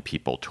calling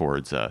people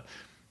towards a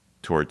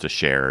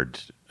shared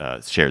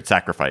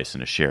sacrifice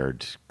and a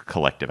shared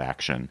collective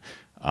action,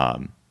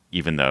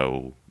 even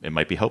though it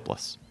might be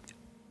hopeless.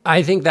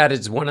 I think that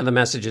is one of the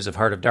messages of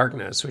Heart of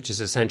Darkness, which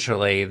is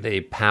essentially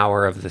the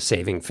power of the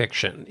saving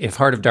fiction. If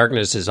Heart of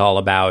Darkness is all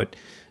about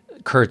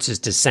Kurtz's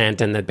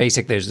descent, and that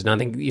basically there's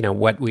nothing,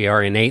 what we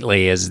are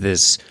innately is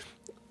this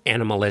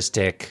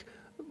animalistic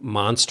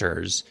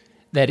monsters,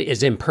 that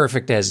as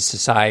imperfect as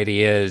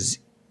society is,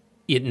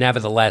 it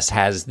nevertheless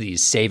has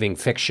these saving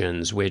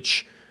fictions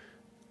which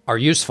are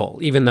useful,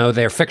 even though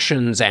they're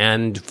fictions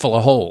and full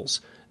of holes,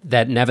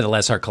 that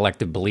nevertheless are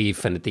collective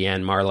belief. And at the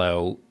end,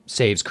 Marlowe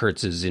saves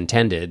Kurtz as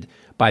intended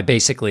by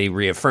basically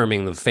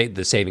reaffirming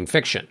the saving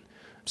fiction.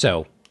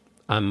 So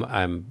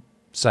I'm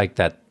psyched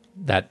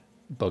that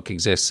book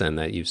exists and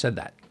that you said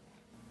that.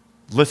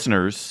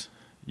 Listeners,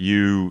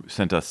 you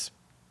sent us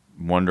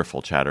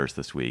wonderful chatters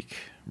this week.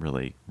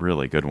 Really,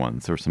 really good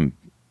ones. There were some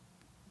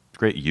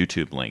great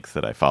YouTube links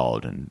that I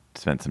followed and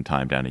spent some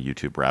time down a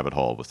YouTube rabbit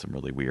hole with some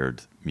really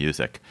weird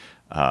music.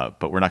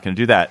 But we're not going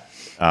to do that.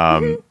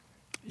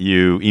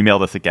 You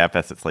emailed us at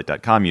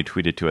gabfest@slate.com. You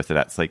tweeted to us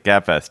at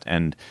 @SlateGabFest.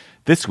 And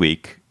this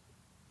week,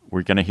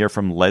 we're going to hear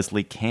from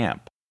Leslie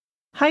Camp.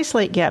 Hi,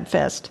 Slate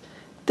Gabfest.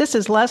 This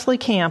is Leslie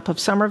Camp of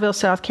Somerville,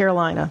 South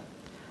Carolina.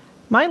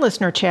 My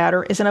listener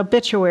chatter is an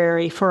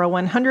obituary for a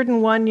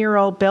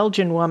 101-year-old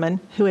Belgian woman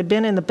who had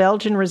been in the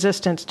Belgian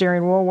resistance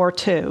during World War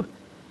II.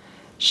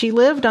 She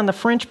lived on the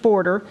French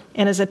border,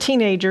 and as a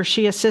teenager,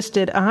 she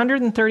assisted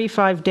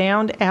 135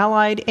 downed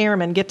Allied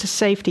airmen get to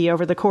safety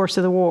over the course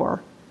of the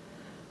war.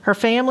 Her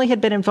family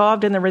had been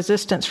involved in the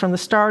resistance from the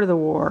start of the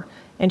war,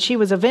 and she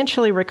was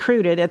eventually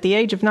recruited at the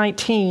age of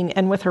 19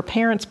 and with her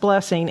parents'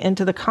 blessing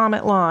into the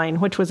Comet Line,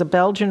 which was a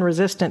Belgian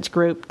resistance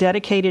group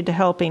dedicated to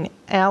helping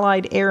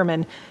Allied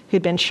airmen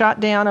who'd been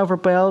shot down over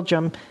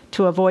Belgium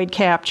to avoid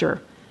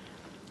capture.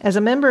 As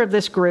a member of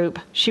this group,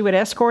 she would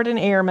escort an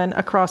airman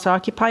across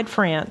occupied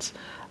France,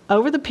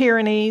 over the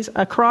Pyrenees,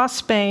 across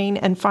Spain,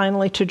 and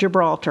finally to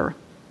Gibraltar.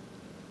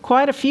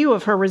 Quite a few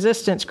of her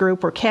resistance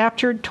group were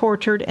captured,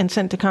 tortured, and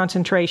sent to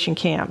concentration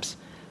camps.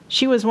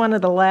 She was one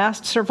of the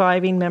last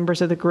surviving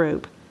members of the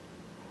group.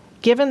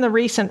 Given the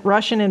recent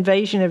Russian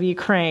invasion of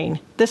Ukraine,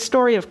 this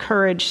story of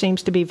courage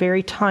seems to be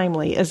very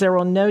timely, as there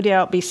will no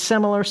doubt be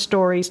similar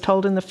stories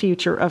told in the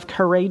future of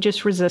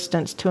courageous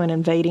resistance to an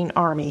invading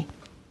army.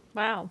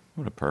 Wow.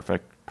 What a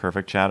perfect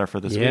Perfect chatter for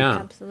this week.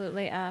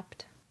 Absolutely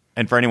apt.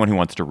 And for anyone who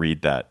wants to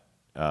read that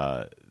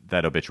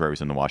obituary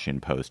was in the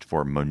Washington Post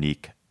for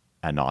Monique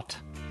Anot.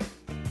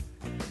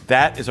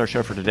 That is our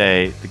show for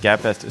today. The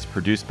Gabfest is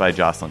produced by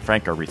Jocelyn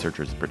Frank. Our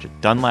researcher is Bridget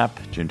Dunlap.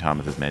 June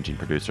Thomas is managing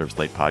producer of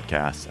Slate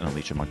Podcasts, and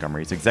Alicia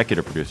Montgomery is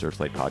executive producer of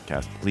Slate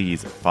Podcasts.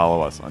 Please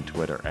follow us on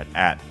Twitter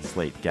at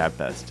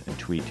 @SlateGabfest and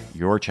tweet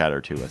your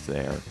chatter to us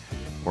there,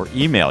 or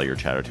email your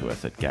chatter to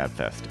us at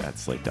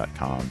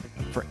gabfest@slate.com.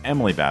 For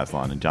Emily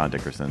Bazelon and John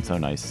Dickerson, so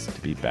nice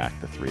to be back,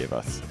 the three of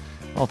us,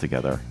 all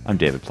together. I'm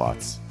David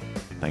Plotz.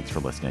 Thanks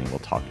for listening. We'll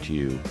talk to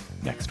you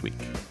next week.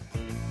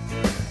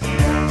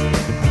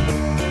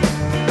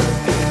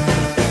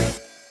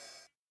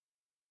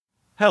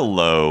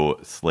 Hello,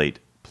 Slate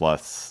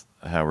Plus.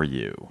 How are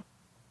you?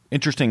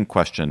 Interesting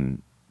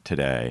question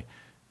today.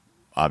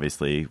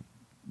 Obviously,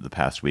 the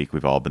past week,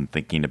 we've all been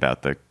thinking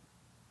about the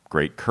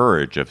great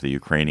courage of the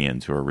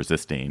Ukrainians who are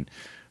resisting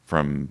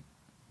from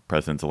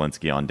President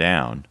Zelensky on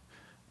down.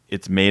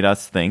 It's made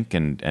us think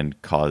and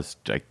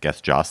caused, I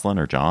guess, Jocelyn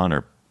or John,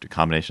 or a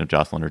combination of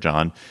Jocelyn or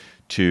John,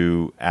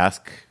 to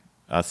ask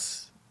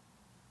us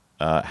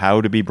how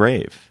to be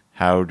brave.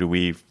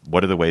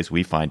 What are the ways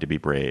we find to be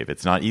brave?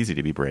 It's not easy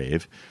to be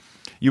brave.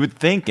 You would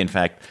think, in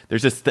fact,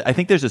 I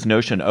think there's this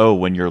notion,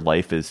 when your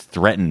life is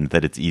threatened,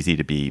 that it's easy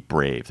to be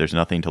brave. There's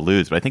nothing to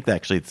lose. But I think that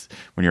actually it's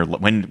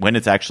when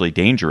it's actually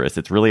dangerous,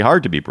 it's really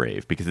hard to be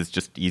brave because it's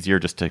just easier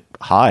just to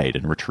hide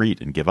and retreat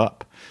and give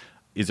up.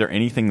 Is there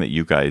anything that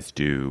you guys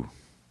do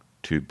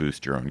to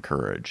boost your own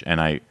courage?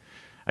 And I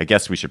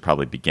guess we should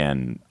probably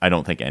begin. I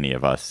don't think any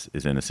of us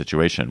is in a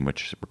situation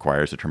which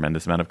requires a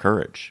tremendous amount of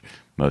courage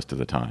most of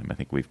the time. I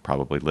think we've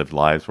probably lived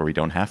lives where we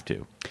don't have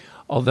to.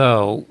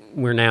 Although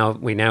we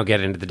now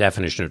get into the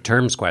definition of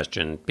terms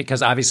question,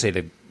 because obviously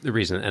the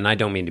reason, and I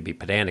don't mean to be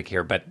pedantic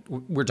here, but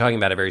we're talking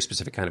about a very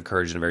specific kind of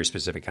courage in a very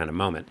specific kind of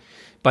moment.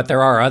 But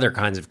there are other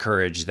kinds of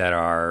courage that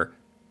are,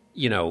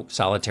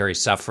 solitary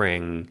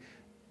suffering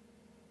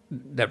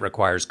that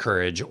requires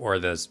courage, or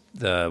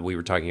we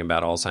were talking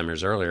about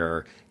Alzheimer's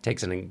earlier,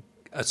 takes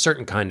a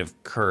certain kind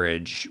of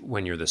courage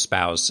when you're the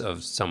spouse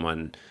of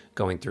someone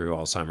going through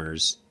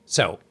Alzheimer's.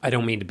 So I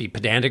don't mean to be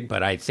pedantic,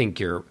 but I think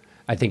you're.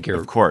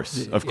 Of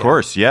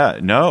course. Yeah.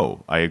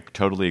 No, I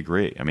totally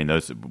agree. I mean,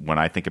 when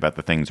I think about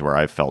the things where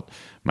I've felt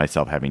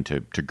myself having to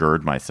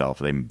gird myself,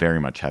 they very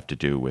much have to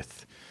do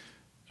with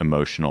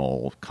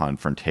emotional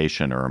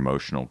confrontation or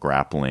emotional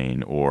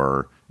grappling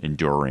or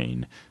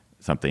enduring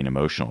something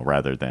emotional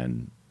rather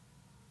than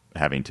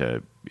having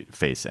to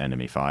face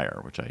enemy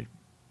fire, which I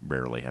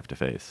rarely have to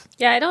face.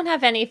 Yeah, I don't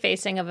have any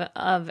facing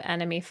of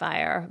enemy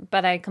fire,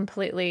 but I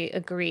completely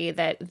agree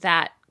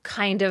that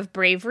kind of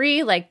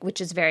bravery, which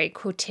is very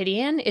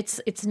quotidian.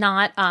 It's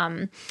not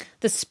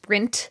the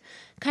sprint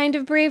kind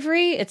of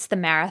bravery. It's the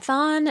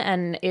marathon,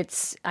 and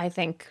it's, I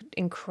think,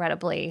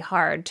 incredibly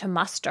hard to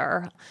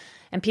muster.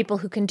 And people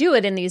who can do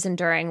it in these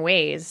enduring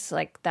ways,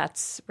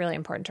 that's really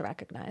important to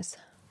recognize.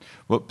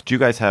 Well, do you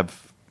guys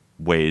have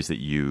ways that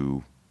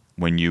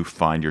when you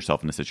find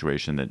yourself in a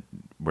situation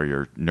where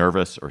you're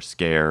nervous or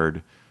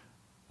scared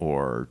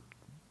or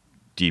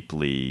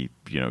deeply,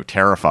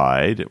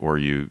 terrified, or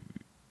you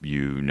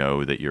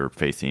know that you're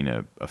facing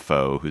a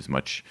foe who's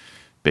much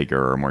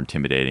bigger or more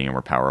intimidating or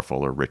more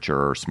powerful or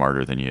richer or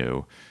smarter than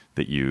you,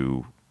 do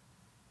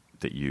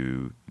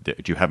you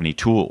have any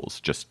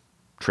tools, just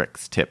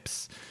tricks,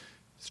 tips,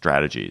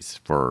 strategies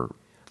for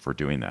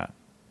doing that?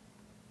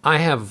 I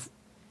have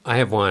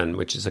one,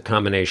 which is a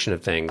combination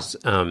of things.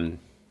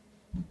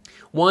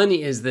 One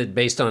is that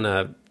based on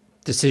a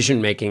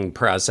decision-making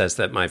process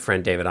that my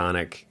friend David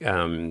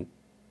Onek,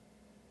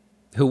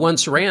 who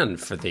once ran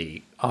for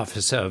the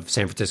office of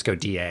San Francisco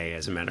DA,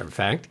 as a matter of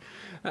fact.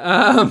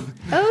 Yeah.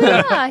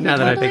 Now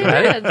that I think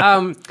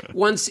about it.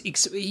 Once,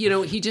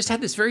 he just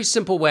had this very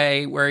simple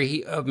way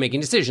of making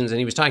decisions. And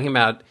he was talking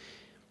about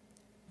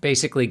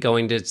basically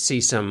going to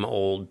see some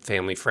old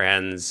family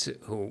friends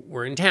who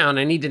were in town,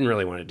 and he didn't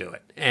really want to do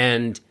it.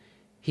 And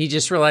he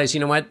just realized,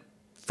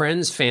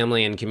 friends,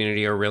 family, and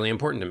community are really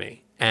important to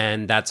me.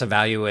 And that's a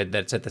value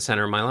that's at the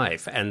center of my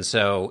life. And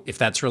so if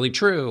that's really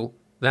true,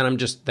 then I'm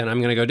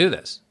going to go do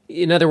this.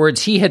 In other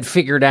words, he had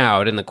figured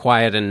out in the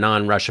quiet and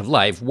non-rush of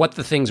life what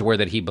the things were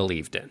that he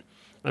believed in.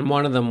 And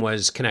one of them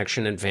was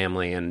connection and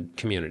family and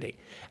community.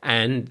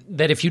 And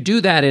that if you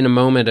do that in a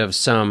moment of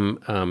some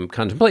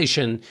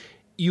contemplation,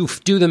 you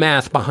do the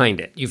math behind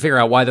it. You figure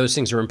out why those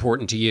things are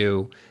important to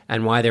you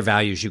and why they're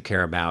values you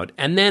care about.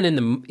 And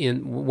then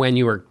when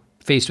you are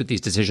faced with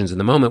these decisions in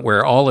the moment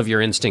where all of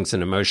your instincts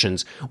and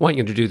emotions want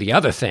you to do the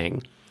other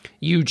thing,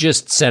 you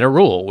just set a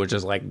rule, which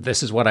is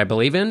this is what I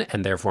believe in,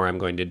 and therefore I'm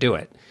going to do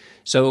it.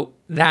 So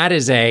that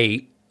is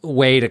a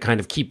way to kind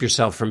of keep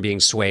yourself from being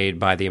swayed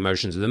by the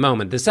emotions of the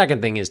moment. The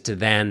second thing is to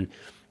then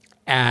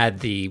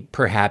add the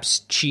perhaps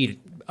cheat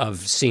of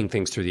seeing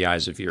things through the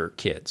eyes of your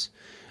kids,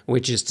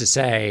 which is to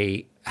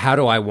say, how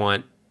do I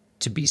want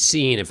to be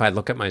seen if I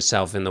look at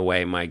myself in the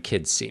way my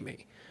kids see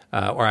me,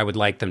 or I would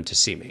like them to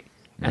see me?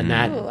 And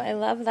I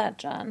love that,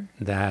 John.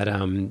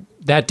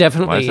 That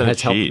definitely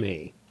has helped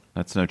me.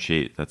 That's no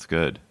cheat. That's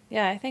good.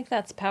 Yeah, I think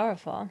that's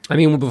powerful. I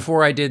mean,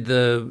 before I did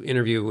the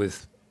interview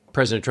with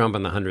President Trump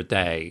on the 100th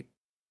day.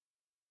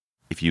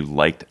 If you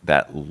liked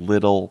that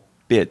little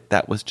bit,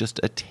 that was just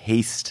a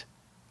taste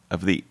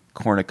of the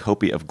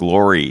cornucopia of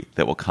glory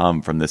that will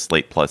come from this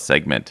Slate Plus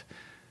segment.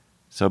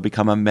 So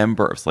become a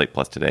member of Slate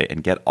Plus today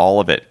and get all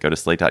of it. Go to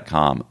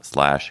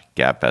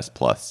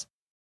slate.com/GabFestPlus.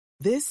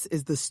 This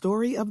is the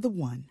story of the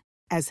one.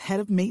 As head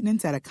of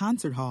maintenance at a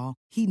concert hall,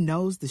 he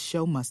knows the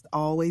show must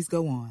always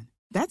go on.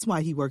 That's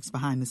why he works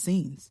behind the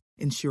scenes,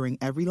 ensuring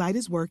every light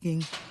is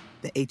working,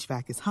 the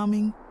HVAC is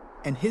humming,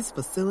 and his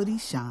facility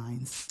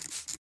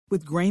shines.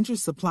 With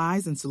Grainger's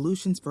supplies and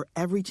solutions for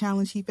every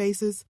challenge he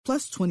faces,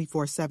 plus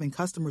 24/7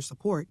 customer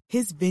support,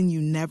 his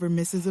venue never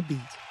misses a beat.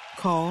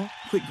 Call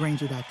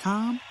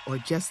quickgrainger.com or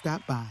just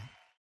stop by.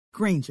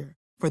 Grainger,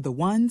 for the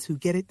ones who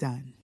get it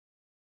done.